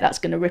know where that's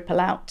going to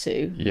ripple out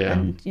to. Yeah.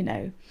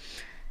 And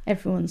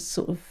everyone's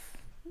sort of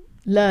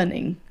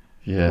learning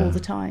all the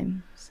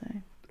time.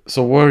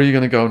 So where are you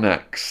going to go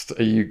next?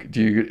 Are you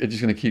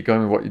just going to keep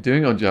going with what you're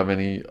doing, or do you have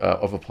any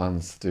other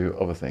plans to do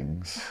other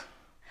things?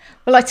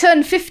 Well, I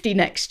turn 50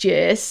 next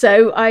year,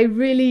 so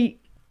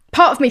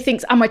part of me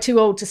thinks, am I too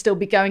old to still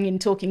be going in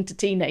talking to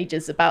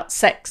teenagers about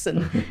sex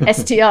and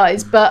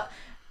STIs? But,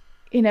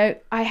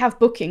 I have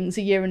bookings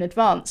a year in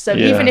advance. So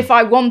even if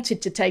I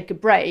wanted to take a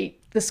break,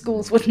 the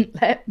schools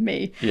wouldn't let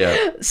me. Yeah.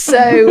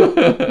 So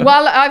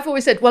while I've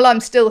always said, well, I'm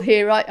still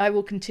here, I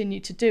will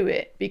continue to do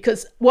it,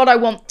 because what I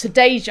want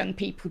today's young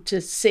people to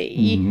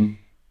see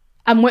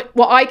and what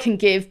I can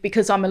give,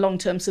 because I'm a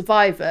long-term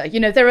survivor,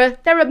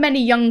 there are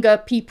many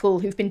younger people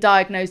who've been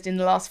diagnosed in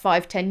the last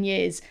 5-10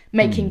 years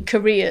making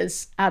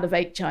careers out of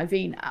HIV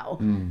now.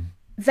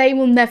 They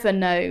will never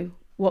know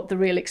what the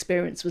real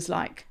experience was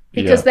like,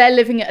 because they're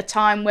living at a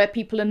time where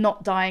people are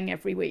not dying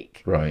every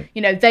week. Right.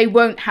 They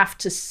won't have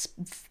to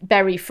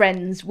bury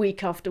friends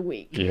week after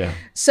week. Yeah.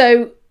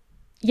 So,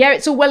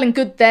 it's all well and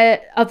good there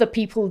are other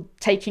people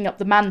taking up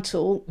the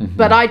mantle,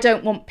 but I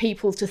don't want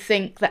people to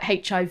think that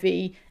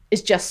HIV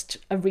is just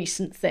a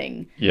recent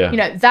thing. Yeah.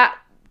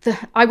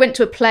 I went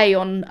to a play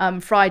on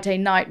Friday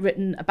night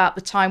written about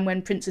the time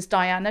when Princess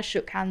Diana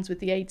shook hands with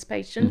the AIDS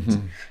patient.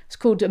 It's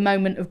called A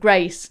Moment of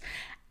Grace.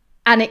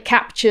 And it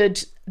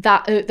captured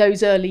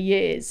those early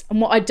years. And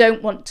what I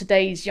don't want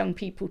today's young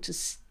people to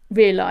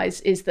realise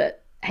is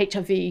that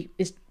HIV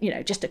is,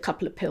 just a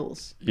couple of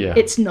pills. Yeah.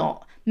 It's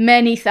not.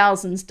 Many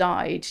thousands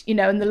died,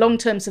 and the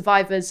long-term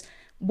survivors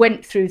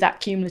went through that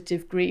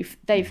cumulative grief.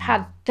 They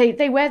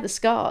wear the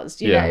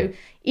scars, you know.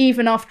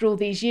 Even after all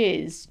these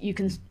years, you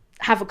can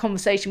have a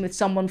conversation with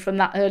someone from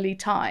that early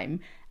time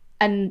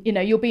and,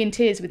 you'll be in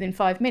tears within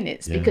 5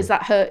 minutes because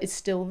that hurt is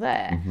still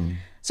there.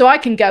 So I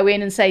can go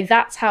in and say,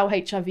 that's how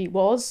HIV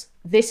was.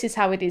 This is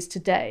how it is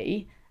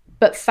today.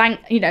 But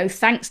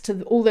thanks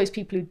to all those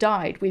people who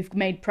died, we've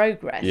made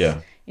progress.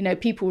 Yeah.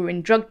 People were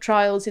in drug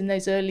trials in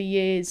those early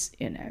years,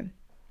 And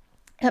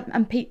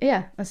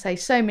I say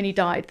so many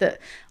died that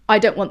I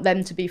don't want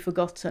them to be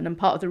forgotten. And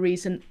part of the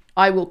reason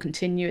I will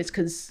continue is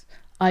because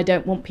I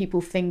don't want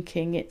people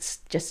thinking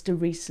it's just a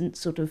recent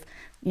sort of,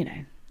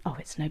 oh,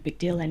 it's no big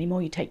deal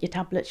anymore. You take your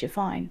tablets, you're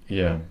fine.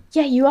 Yeah.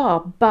 Yeah, you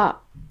are,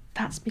 but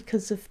that's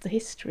because of the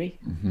history.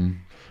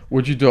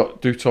 Would you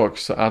do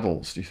talks to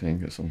adults, do you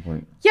think, at some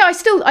point? Yeah,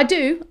 I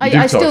do.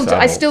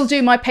 I still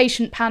do my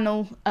patient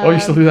panel. You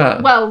still do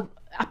that? Well,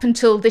 up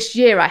until this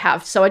year I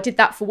have. So I did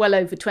that for well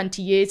over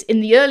 20 years.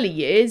 In the early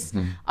years,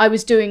 I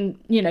was doing,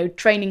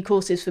 training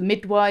courses for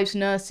midwives,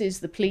 nurses,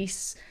 the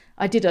police.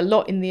 I did a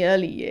lot in the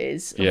early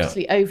years,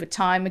 obviously over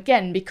time,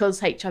 again,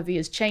 because HIV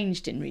has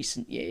changed in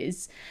recent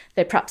years.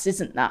 There perhaps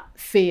isn't that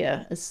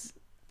fear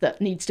that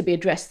needs to be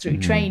addressed through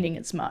training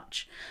as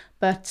much.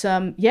 But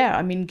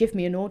give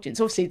me an audience.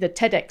 Obviously, the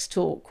TEDx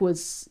talk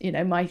was,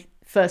 my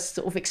first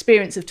sort of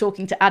experience of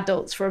talking to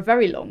adults for a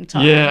very long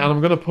time. Yeah, and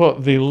I'm going to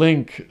put the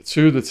link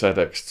to the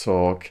TEDx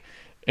talk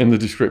in the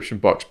description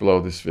box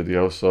below this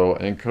video. So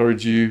I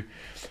encourage you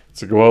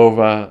to go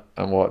over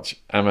and watch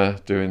Emma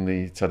doing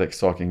the TEDx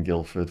talk in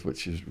Guildford,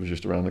 which was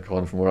just around the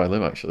corner from where I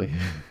live, actually.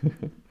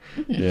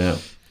 Yeah.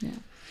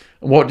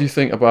 And what do you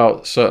think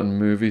about certain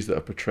movies that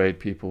have portrayed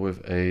people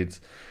with AIDS?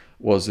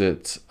 Was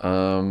it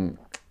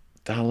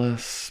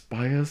Dallas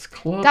Buyers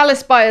Club?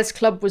 Dallas Buyers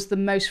Club was the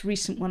most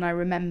recent one I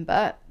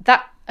remember.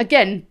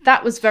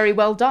 That was very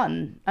well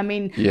done. I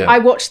mean, I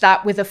watched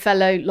that with a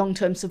fellow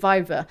long-term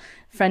survivor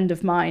friend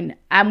of mine,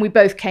 and we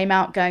both came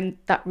out going,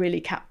 that really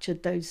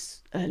captured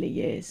those early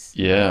years.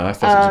 Yeah, I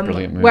thought it was a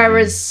brilliant movie.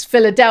 Whereas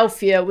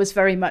Philadelphia was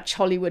very much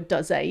Hollywood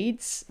does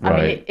AIDS. Right.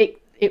 I mean,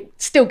 it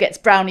still gets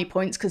brownie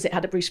points because it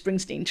had a Bruce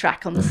Springsteen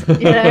track on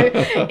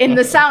the, in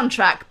the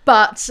soundtrack.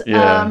 But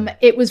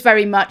it was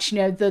very much,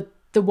 the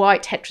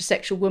white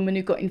heterosexual woman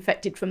who got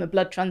infected from a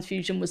blood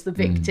transfusion was the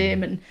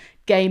victim, and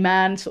gay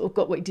man sort of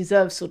got what he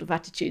deserved sort of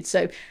attitude.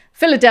 So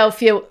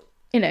Philadelphia,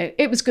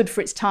 it was good for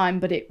its time,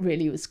 but it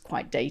really was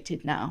quite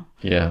dated now.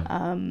 Yeah.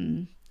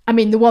 I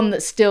mean, the one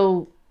that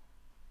still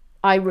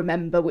I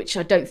remember, which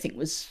I don't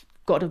think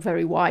got a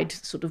very wide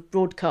sort of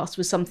broadcast,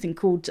 was something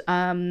called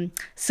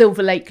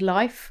Silver Lake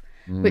Life,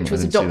 which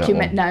was it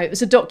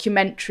was a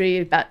documentary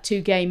about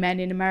two gay men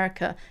in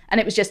America, and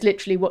it was just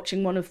literally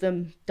watching one of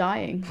them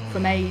dying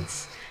from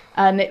AIDS.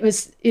 And it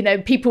was,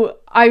 people,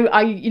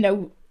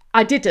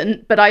 I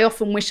didn't, but I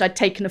often wish I'd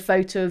taken a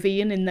photo of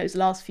Ian in those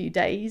last few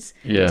days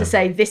to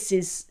say this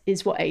is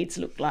what AIDS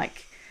looked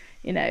like.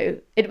 You know,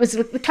 it was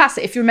the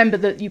classic, if you remember,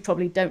 that you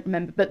probably don't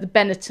remember, but the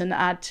Benetton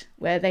ad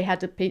where they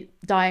had a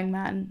dying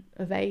man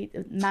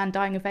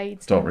dying of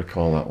AIDS. Don't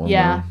recall that one.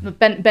 Yeah, no.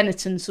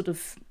 Benetton sort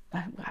of,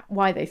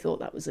 why they thought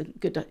that was a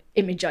good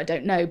image, I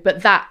don't know.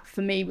 But that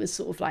for me was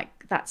sort of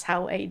like, that's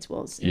how AIDS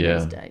was in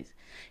those days.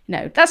 You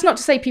know, that's not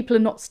to say people are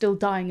not still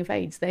dying of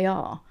AIDS, they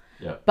are.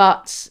 Yeah.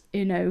 But,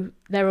 you know,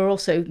 there are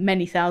also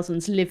many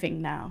thousands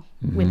living now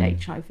with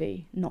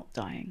HIV, not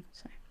dying.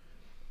 So.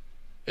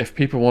 If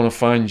people want to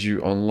find you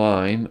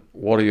online,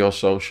 what are your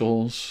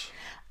socials?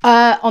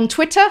 On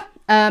Twitter,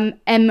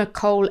 Emma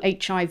Cole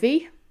HIV,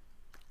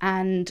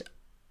 and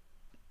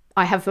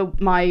I have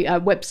my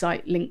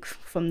website link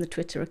from the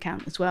Twitter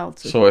account as well.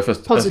 So if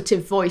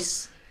Positive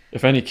Voice.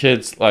 If any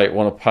kids like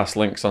want to pass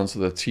links on to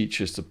their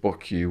teachers to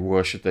book you,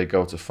 where should they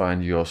go to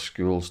find your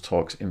school's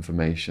talks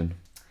information?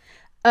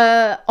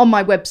 On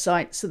my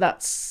website, so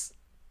that's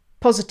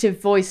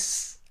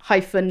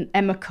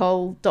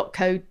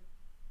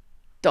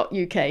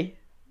positivevoice-emmacole.co.uk.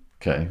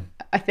 Okay,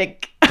 I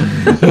think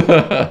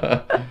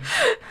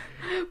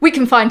we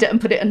can find it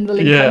and put it in the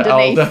link underneath.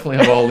 I'll definitely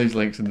have all these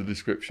links in the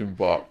description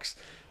box.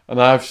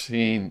 And I've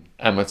seen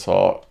Emma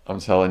talk. I'm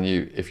telling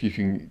you, if you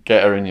can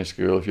get her in your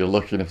school, if you're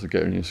lucky enough to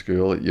get her in your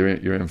school, you're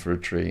in for a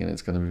treat, and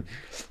there's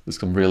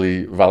some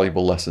really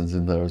valuable lessons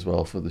in there as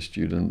well for the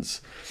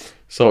students.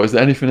 So is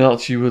there anything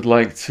else you would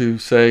like to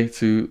say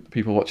to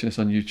people watching this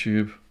on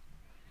YouTube?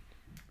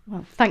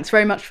 Well, thanks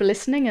very much for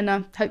listening, and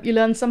I hope you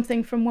learned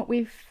something from what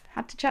we've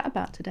had to chat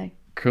about today.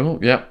 Cool.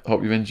 Yeah.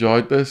 Hope you've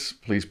enjoyed this.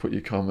 Please put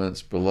your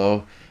comments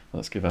below.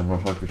 Let's give Emma a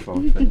hug before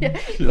we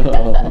finish. Thank you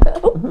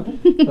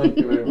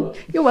very much.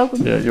 You're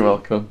welcome. Yeah, you're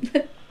welcome.